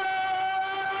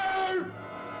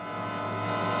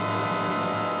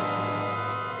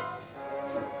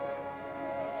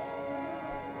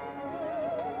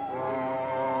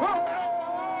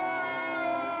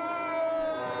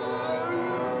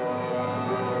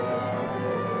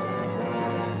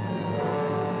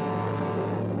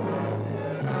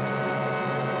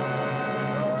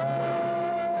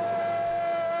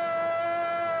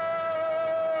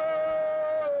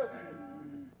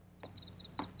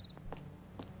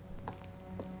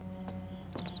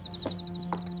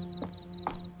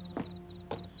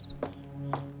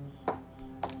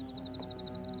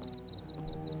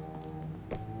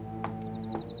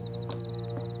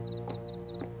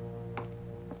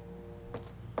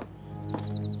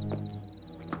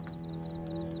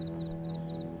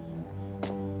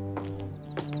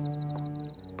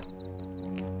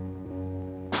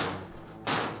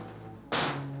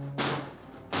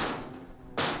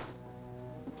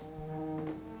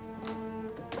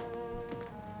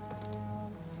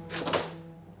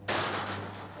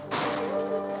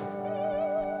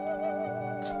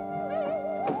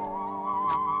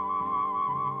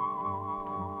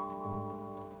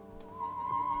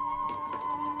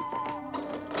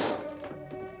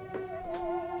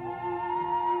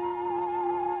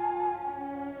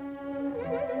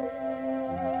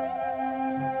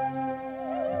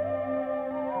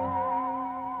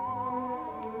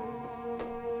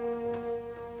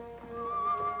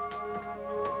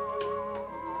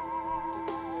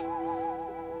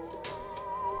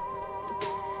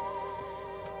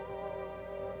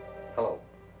 Hello,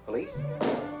 police?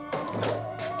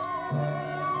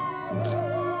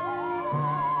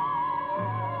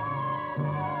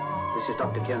 This is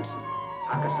Dr. Jensen.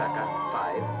 Akasaka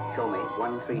 5, Shomei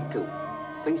 132.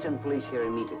 Please send police here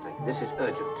immediately. This is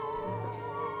urgent.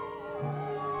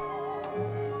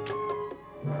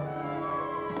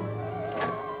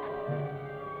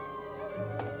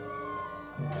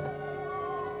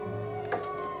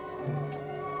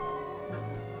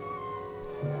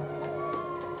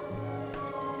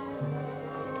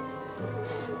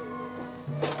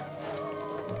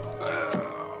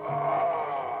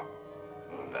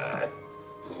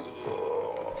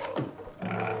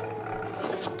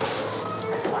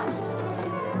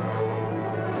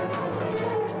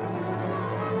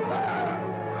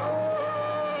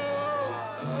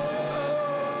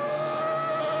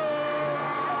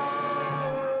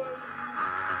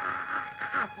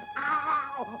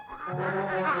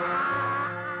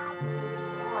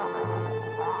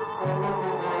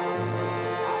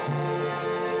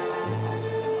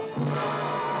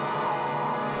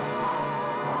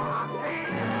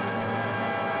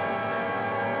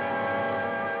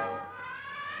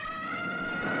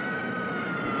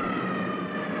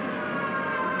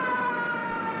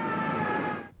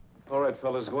 All right,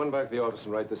 fellas, go on back to the office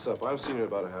and write this up. I'll see you in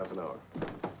about a half an hour.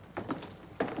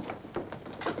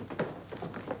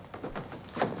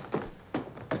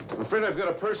 I'm afraid I've got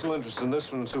a personal interest in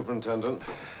this one, Superintendent.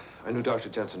 I knew Dr.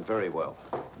 Jensen very well.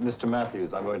 Mr.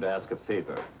 Matthews, I'm going to ask a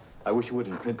favor. I wish you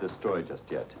wouldn't print this story just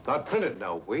yet. Not print it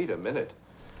now. Wait a minute.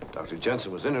 Dr.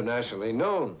 Jensen was internationally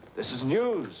known. This is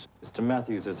news. Mr.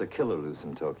 Matthews, there's a killer loose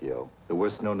in Tokyo, the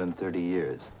worst known in 30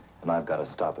 years, and I've got to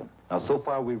stop him. Now, so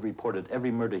far, we've reported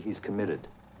every murder he's committed.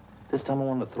 This time I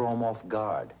want to throw him off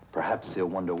guard. Perhaps he'll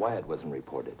wonder why it wasn't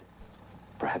reported.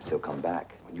 Perhaps he'll come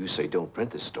back. When you say don't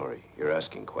print this story, you're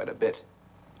asking quite a bit.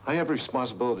 I have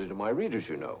responsibility to my readers,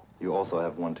 you know. You also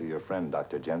have one to your friend,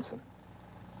 Dr. Jensen.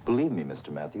 Believe me, Mr.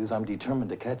 Matthews, I'm determined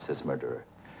to catch this murderer.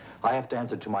 I have to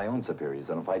answer to my own superiors,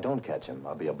 and if I don't catch him,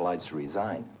 I'll be obliged to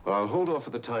resign. Well, I'll hold off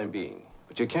for the time being.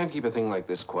 But you can't keep a thing like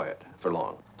this quiet for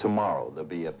long. Tomorrow, there'll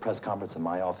be a press conference in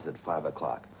my office at 5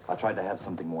 o'clock. I'll try to have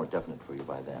something more definite for you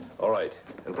by then. All right.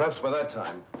 And perhaps by that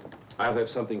time, I'll have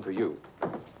something for you.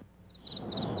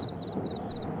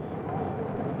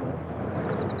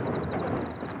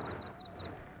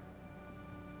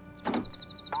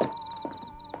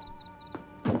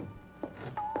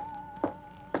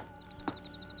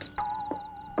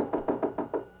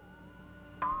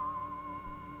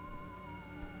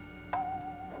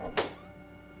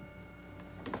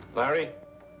 Larry?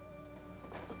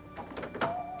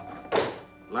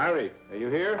 Larry, are you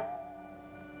here?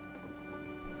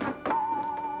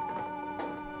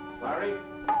 Larry?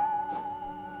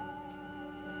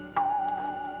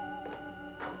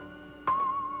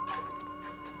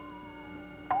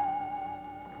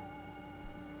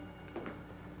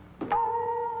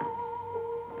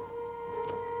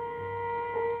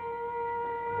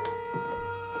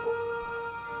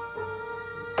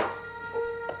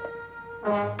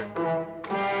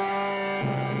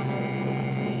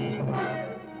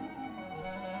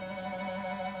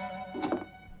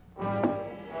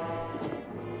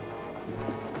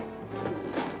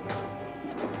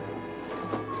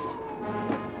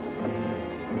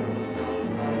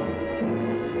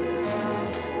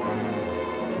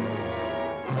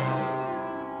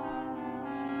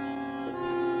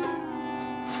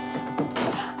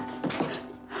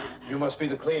 You must be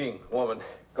the cleaning woman.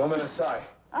 Come inside.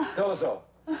 Tell us all.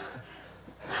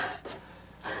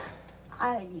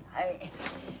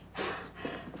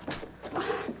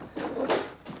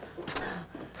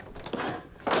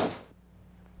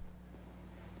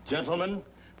 Gentlemen,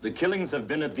 the killings have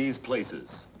been at these places.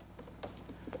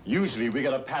 Usually we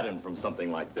get a pattern from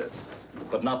something like this,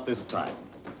 but not this time.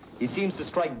 He seems to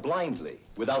strike blindly,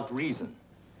 without reason.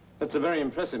 That's a very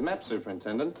impressive map,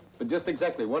 Superintendent. But just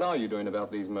exactly what are you doing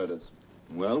about these murders?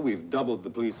 Well, we've doubled the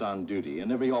police on duty,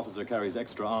 and every officer carries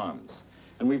extra arms.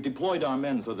 And we've deployed our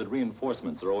men so that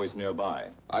reinforcements are always nearby.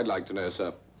 I'd like to know,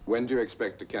 sir, when do you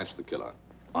expect to catch the killer?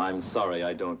 I'm sorry,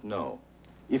 I don't know.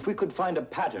 If we could find a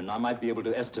pattern, I might be able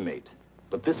to estimate.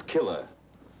 But this killer,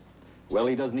 well,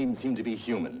 he doesn't even seem to be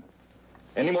human.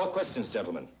 Any more questions,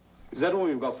 gentlemen? Is that all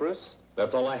you've got for us?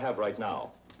 That's all I have right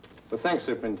now. Well, thanks,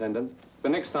 Superintendent. The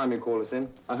next time you call us in,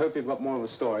 I hope you've got more of a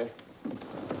story.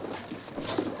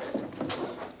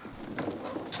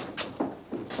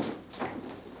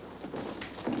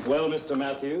 Well, Mr.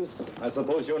 Matthews, I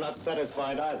suppose you're not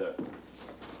satisfied either.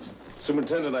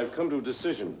 Superintendent, I've come to a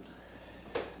decision.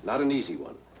 Not an easy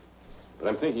one. But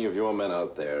I'm thinking of your men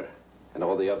out there and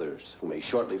all the others who may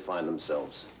shortly find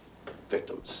themselves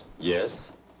victims.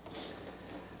 Yes?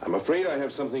 I'm afraid I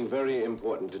have something very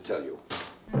important to tell you.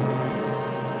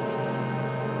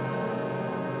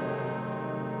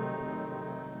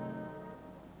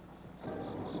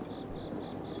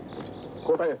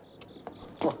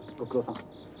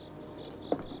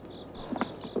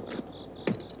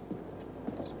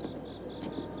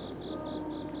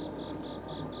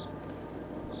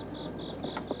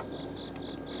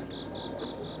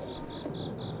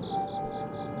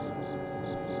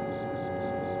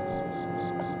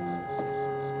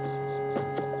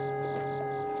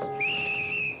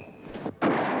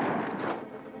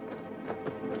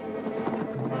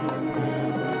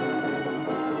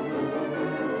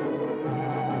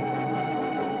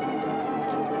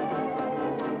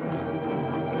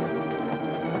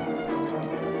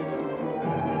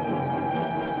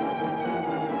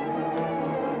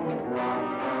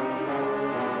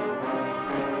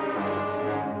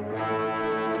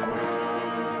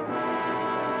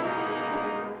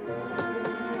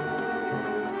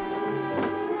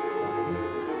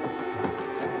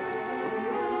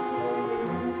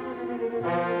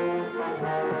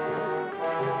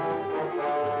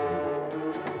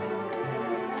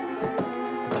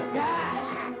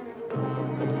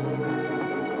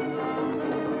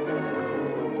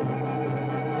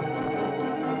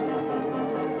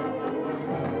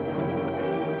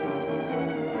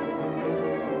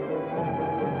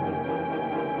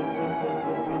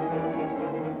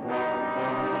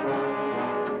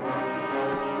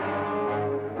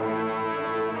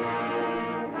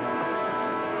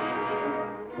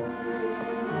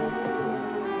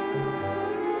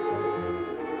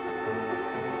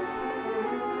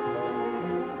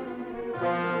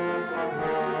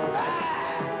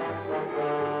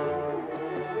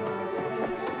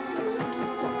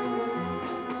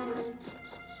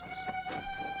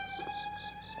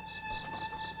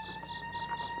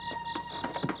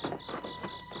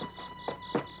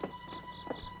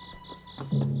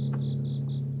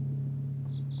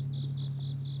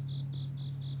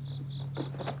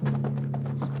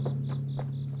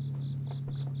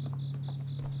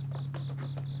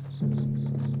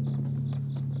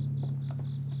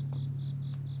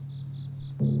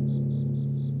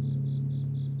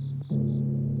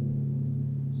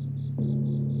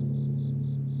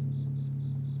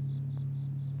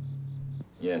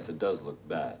 Yes, it does look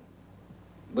bad.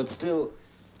 But still,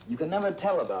 you can never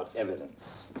tell about evidence.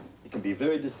 It can be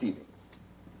very deceiving.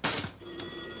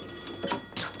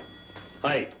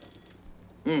 Hi.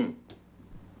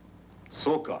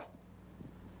 Soka.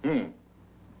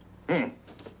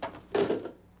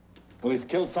 Well, he's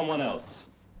killed someone else.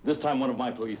 This time, one of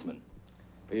my policemen.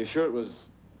 Are you sure it was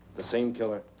the same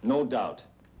killer? No doubt.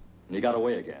 And he got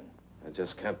away again. I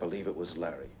just can't believe it was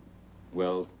Larry.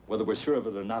 Well, whether we're sure of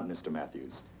it or not, Mr.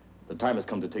 Matthews, the time has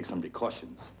come to take some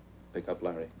precautions. Pick up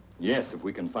Larry? Yes, if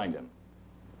we can find him.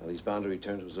 Well, he's bound to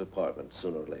return to his apartment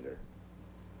sooner or later.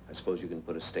 I suppose you can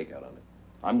put a stake out on it.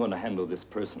 I'm going to handle this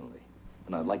personally,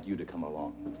 and I'd like you to come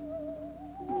along.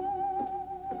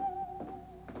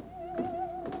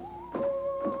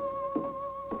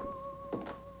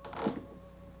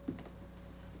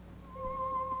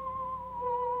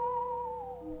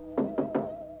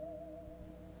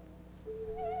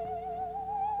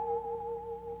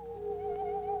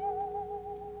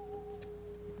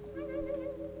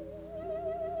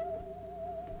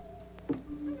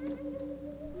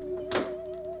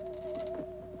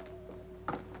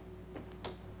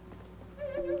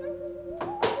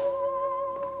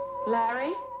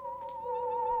 Larry?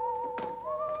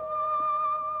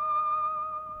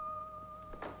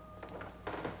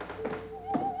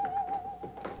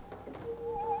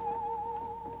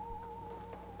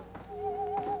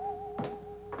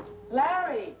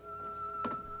 Larry!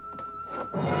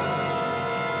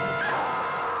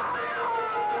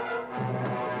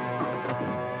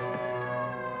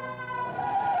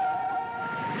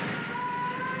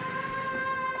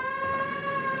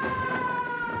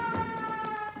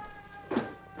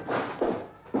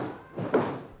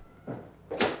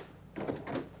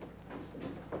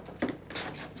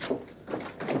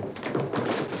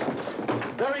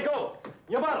 There he goes!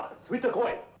 Yamada, suite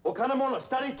koi. Okanamono,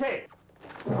 shitari ke.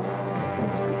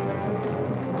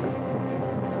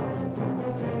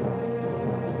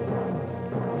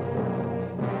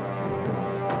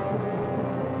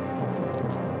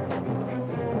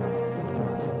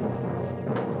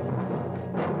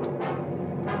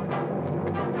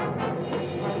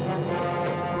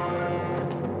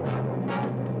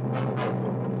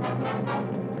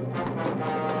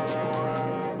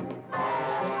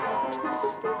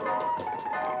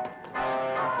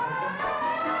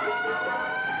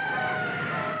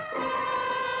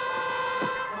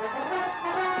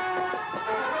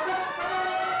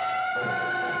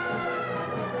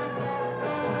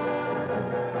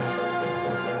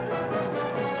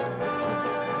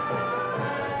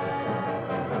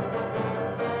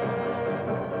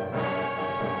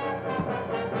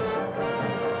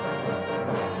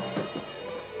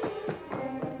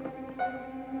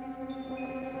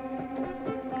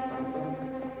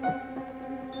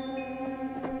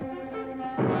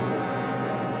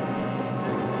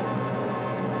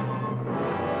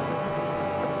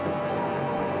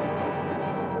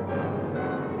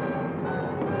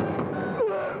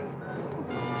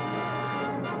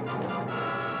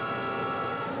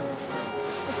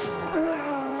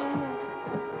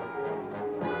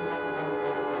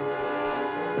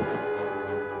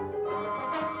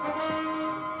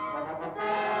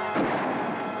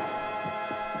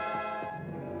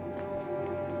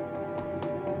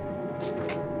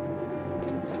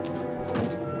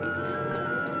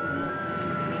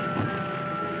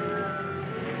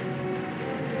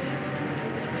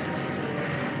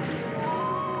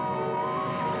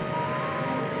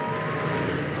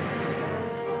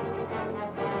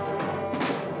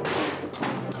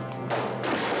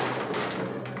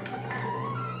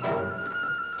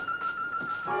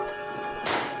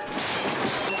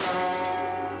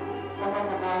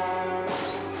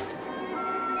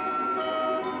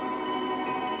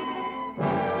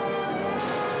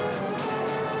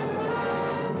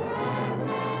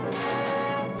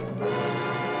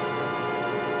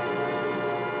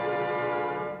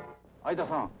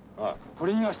 Aida-san,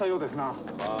 取り逃がしたようですな。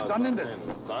残念です。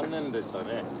残念でした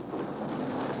ね。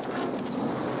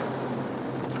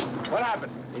 What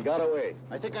happened? He got away.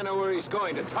 I think I know where he's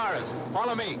going, to Tara's.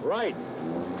 Follow me. Right.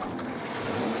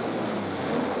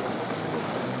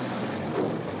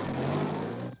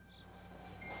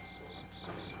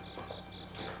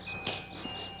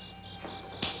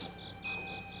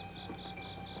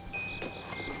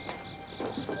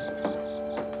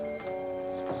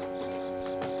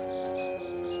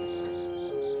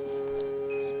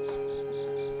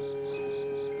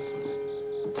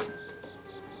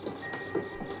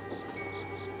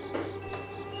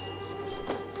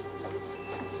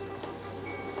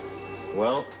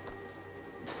 Well,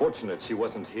 it's fortunate she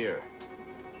wasn't here.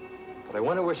 But I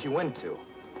wonder where she went to.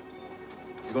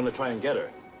 He's going to try and get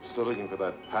her. Still looking for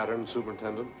that pattern,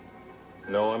 Superintendent?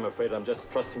 No, I'm afraid I'm just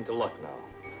trusting to luck now.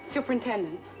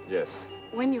 Superintendent, Yes.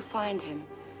 when you find him,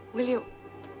 will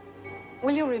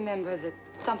you remember that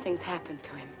something's happened to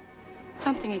him?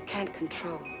 Something he can't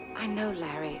control. I know,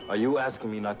 Larry. Are you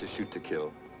asking me not to shoot to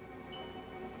kill?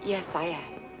 Yes, I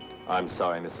am. I'm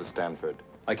sorry, Mrs. Stanford.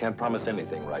 I can't promise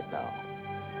anything right now.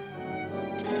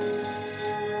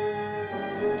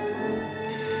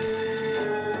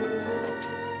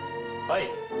 Hi.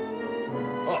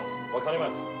 Oh,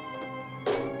 wakarimasu.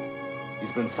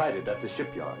 He's been sighted at the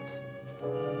shipyards.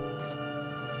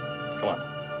 Come on.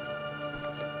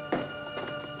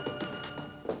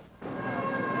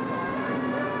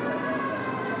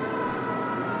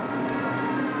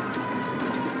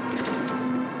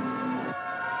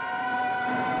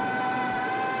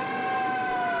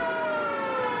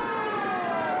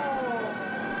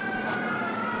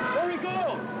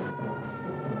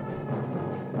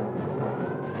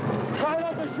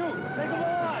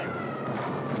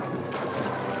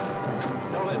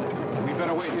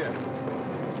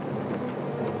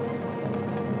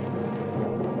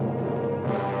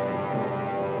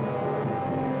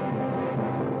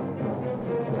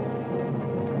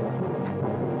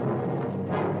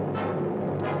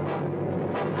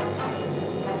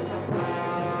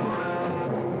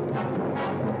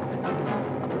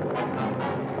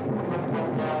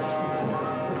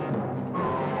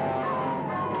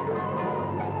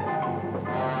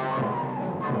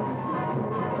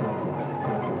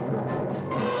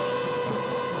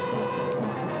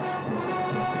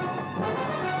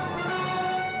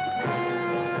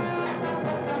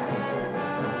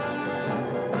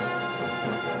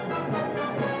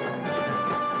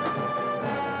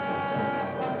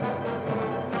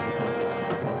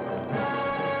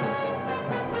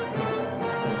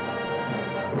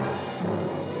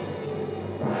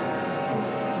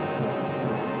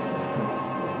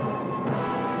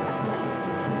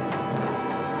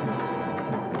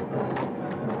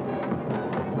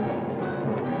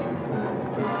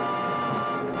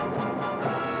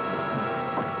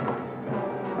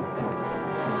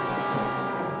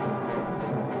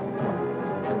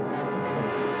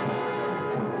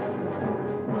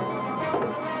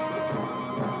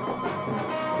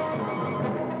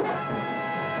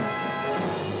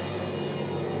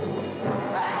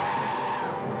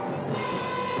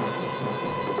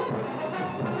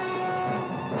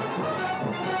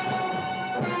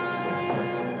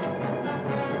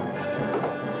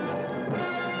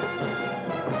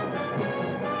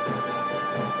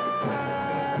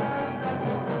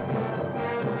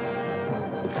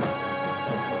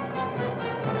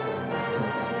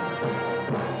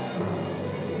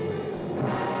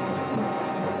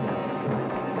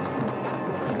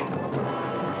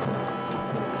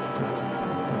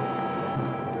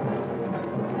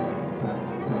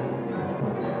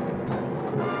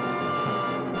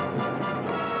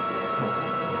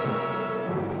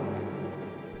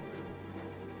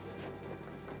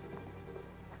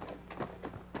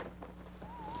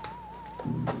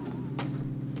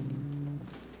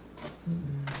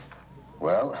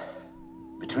 Well,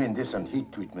 between this and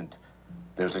heat treatment,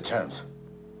 there's a chance.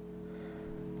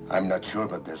 I'm not sure,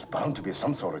 but there's bound to be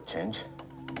some sort of change.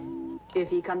 If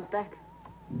he comes back.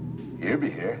 He'll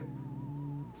be here.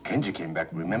 Kenji came back,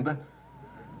 remember?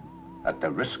 At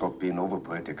the risk of being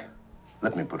over-poetic,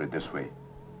 let me put it this way.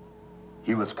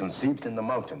 He was conceived in the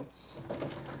mountain.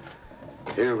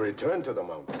 He'll return to the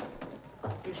mountain.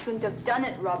 You shouldn't have done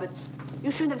it, Robert.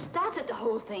 You shouldn't have started the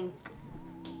whole thing.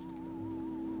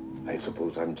 I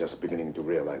suppose I'm just beginning to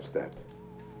realize that.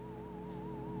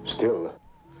 Still,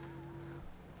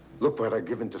 look what I've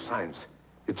given to science.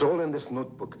 It's all in this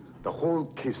notebook, the whole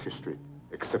case history,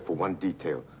 except for one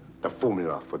detail, the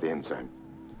formula for the enzyme.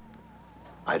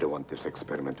 I don't want this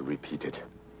experiment to repeat it,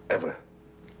 ever.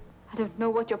 I don't know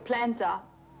what your plans are,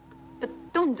 but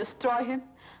don't destroy him.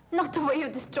 Not the way you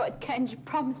destroyed Kenji.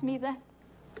 Promise me that.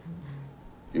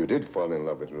 You did fall in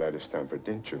love with Larry Stanford,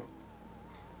 didn't you?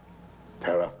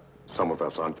 Tara, some of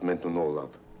us aren't meant to know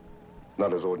love.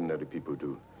 Not as ordinary people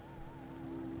do.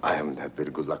 I haven't had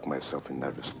very good luck myself in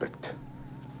that respect.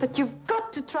 But you've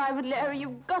got to try with Larry.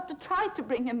 You've got to try to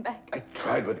bring him back. I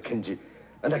tried with Kenji,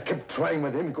 and I kept trying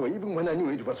with Emiko, even when I knew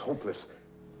it was hopeless.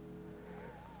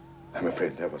 I'm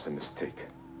afraid that was a mistake.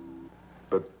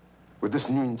 But with this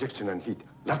new injection and heat,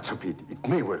 lots of heat, it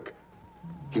may work.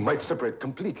 He might separate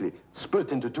completely, split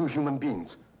into two human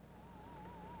beings.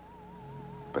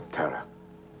 But Tara,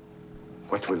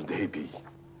 what will they be?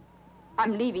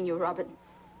 I'm leaving you, Robert.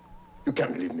 You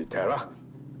can't leave me, Tara.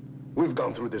 We've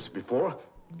gone through this before.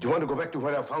 Do you want to go back to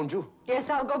where I found you? Yes,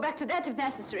 I'll go back to that if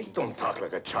necessary. Don't talk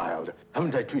like a child.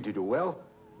 Haven't I treated you well?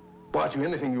 Bought you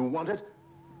anything you wanted?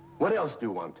 What else do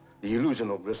you want? The illusion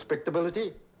of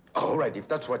respectability? All right, if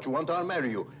that's what you want, I'll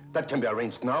marry you. That can be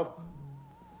arranged now.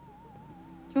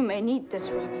 You may need this,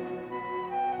 Robert.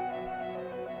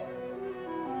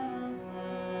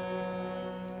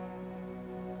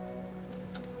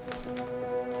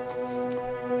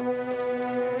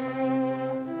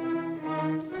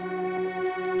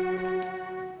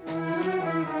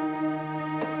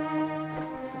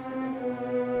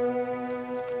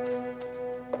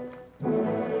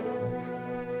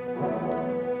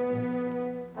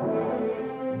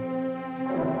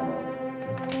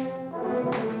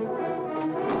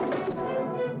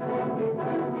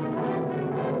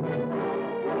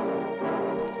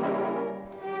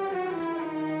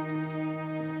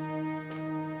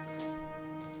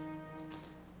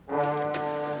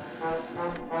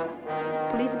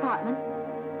 Police department.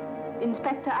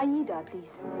 Inspector Aida, please.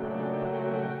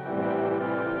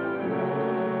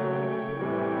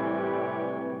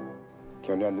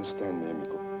 Can you understand me,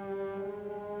 Emiko?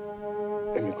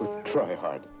 Emiko, try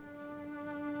hard.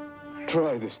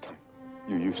 Try this time.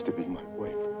 You used to be my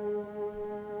wife.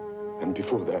 And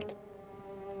before that,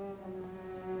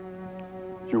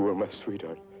 you were my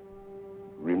sweetheart.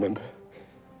 Remember?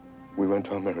 We went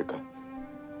to America.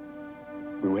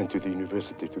 We went to the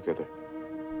university together.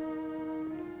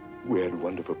 We had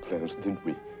wonderful plans, didn't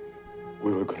we?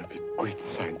 We were going to be great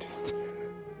scientists.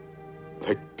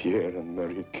 Like Pierre and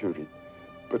Marie Curie.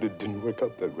 But it didn't work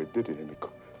out that way, did it, Emiko?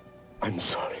 I'm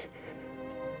sorry.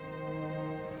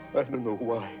 I don't know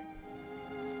why.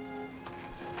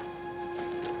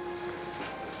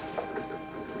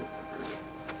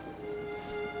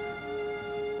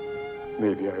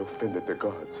 Maybe I offended the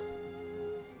gods.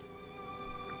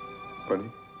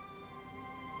 Honey,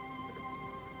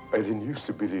 I didn't used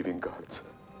to believe in gods.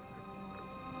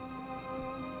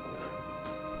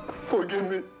 Forgive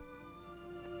me.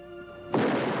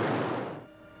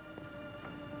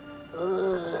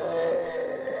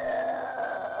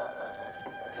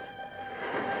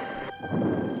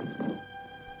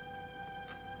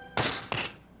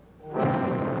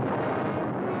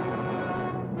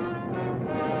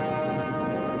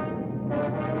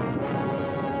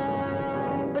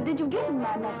 But did you give him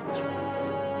my message?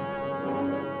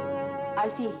 I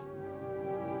see.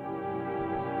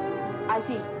 I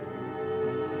see.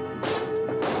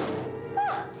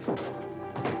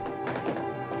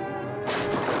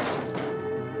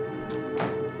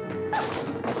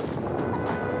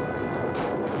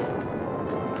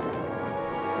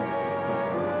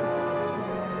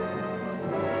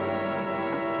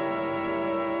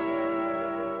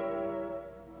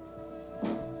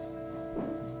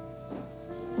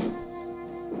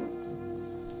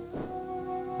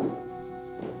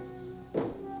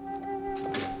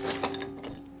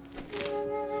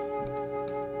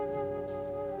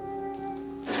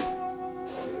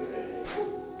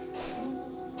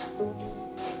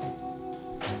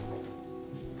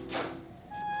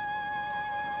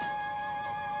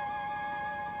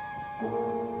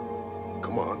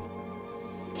 Come on.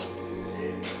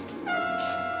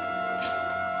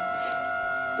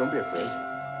 Don't be afraid.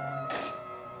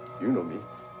 You know me.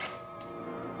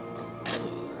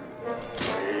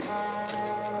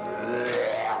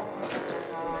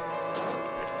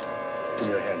 Give me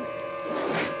your hand.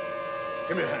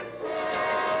 Give me your hand.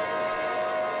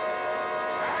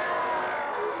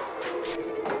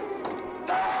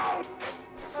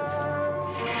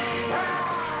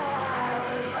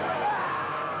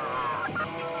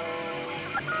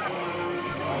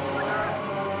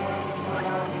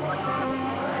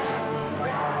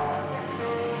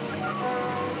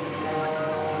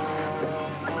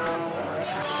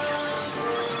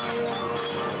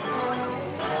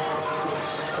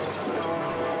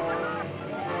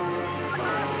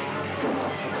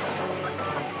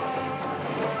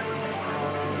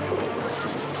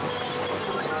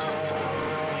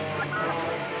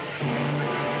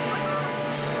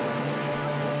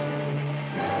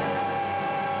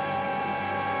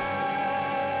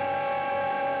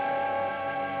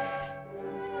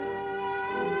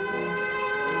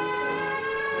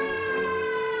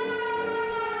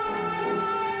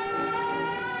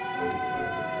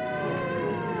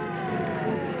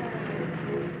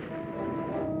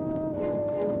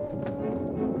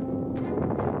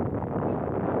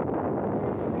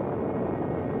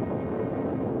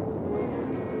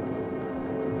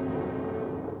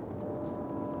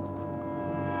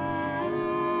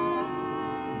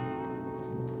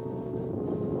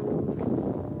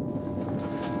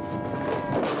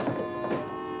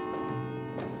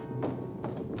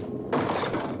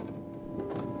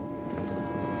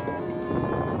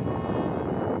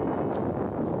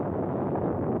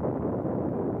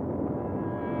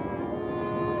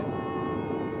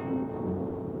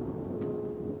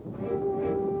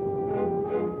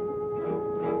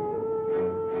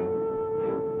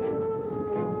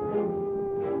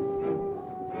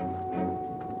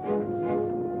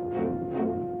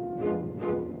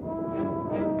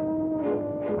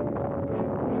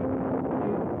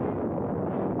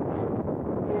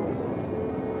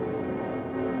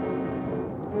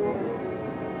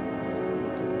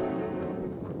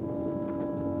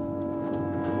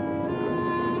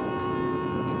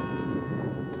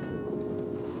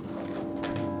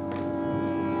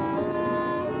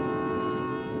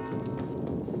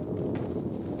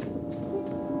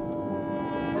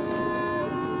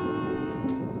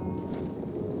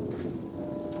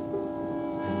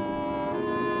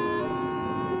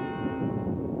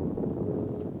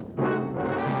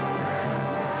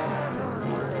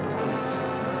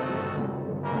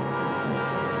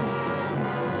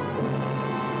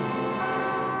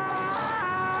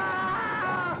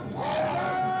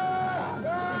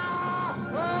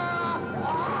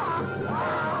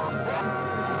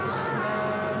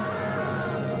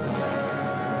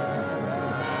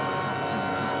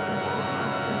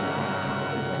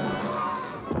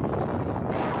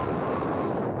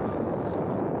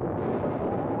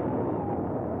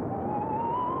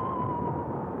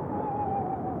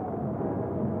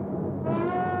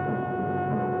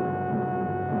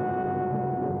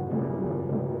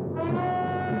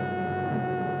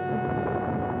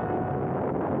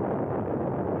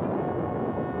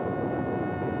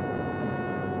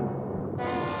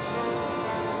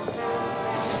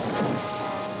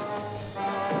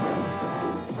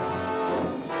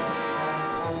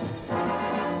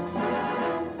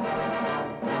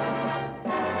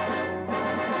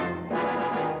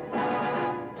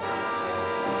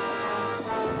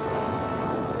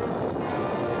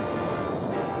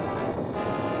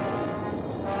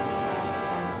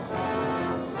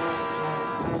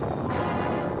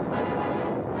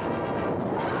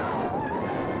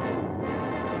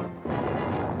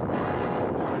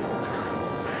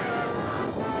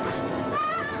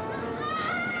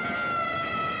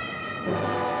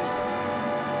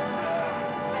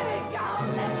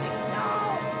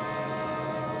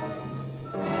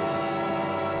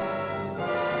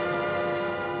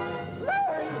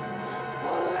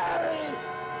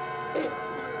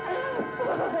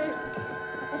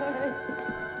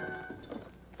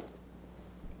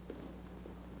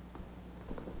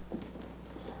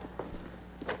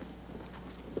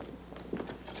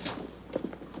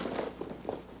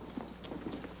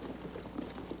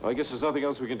 I guess there's nothing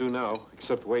else we can do now,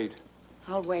 except wait.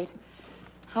 I'll wait.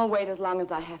 I'll wait as long as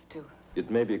I have to.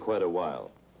 It may be quite a while.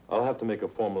 I'll have to make a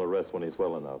formal arrest when he's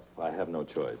well enough. I have no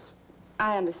choice.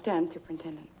 I understand,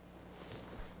 Superintendent.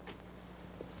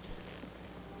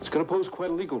 It's going to pose quite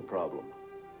a legal problem.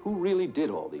 Who really did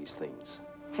all these things?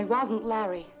 It wasn't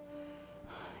Larry.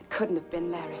 It couldn't have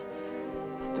been Larry.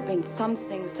 It must have been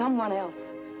something, someone else.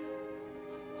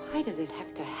 Why does it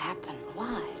have to happen?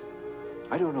 Why?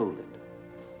 I don't know, Linda.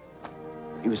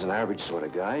 He was an average sort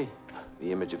of guy,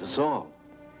 the image of us all.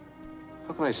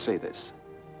 How can I say this?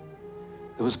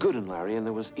 There was good in Larry and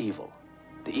there was evil.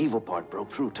 The evil part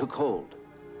broke through, took hold.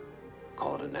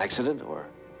 Call it an accident or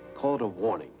call it a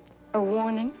warning. A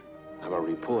warning? I'm a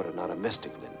reporter, not a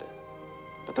mystic, Linda.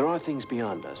 But there are things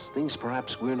beyond us, things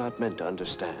perhaps we're not meant to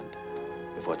understand.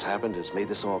 If what's happened has made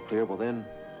this all clear, well then,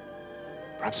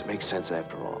 perhaps it makes sense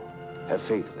after all. Have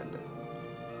faith, Linda.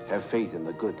 Have faith in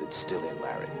the good that's still in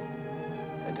Larry.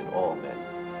 And in all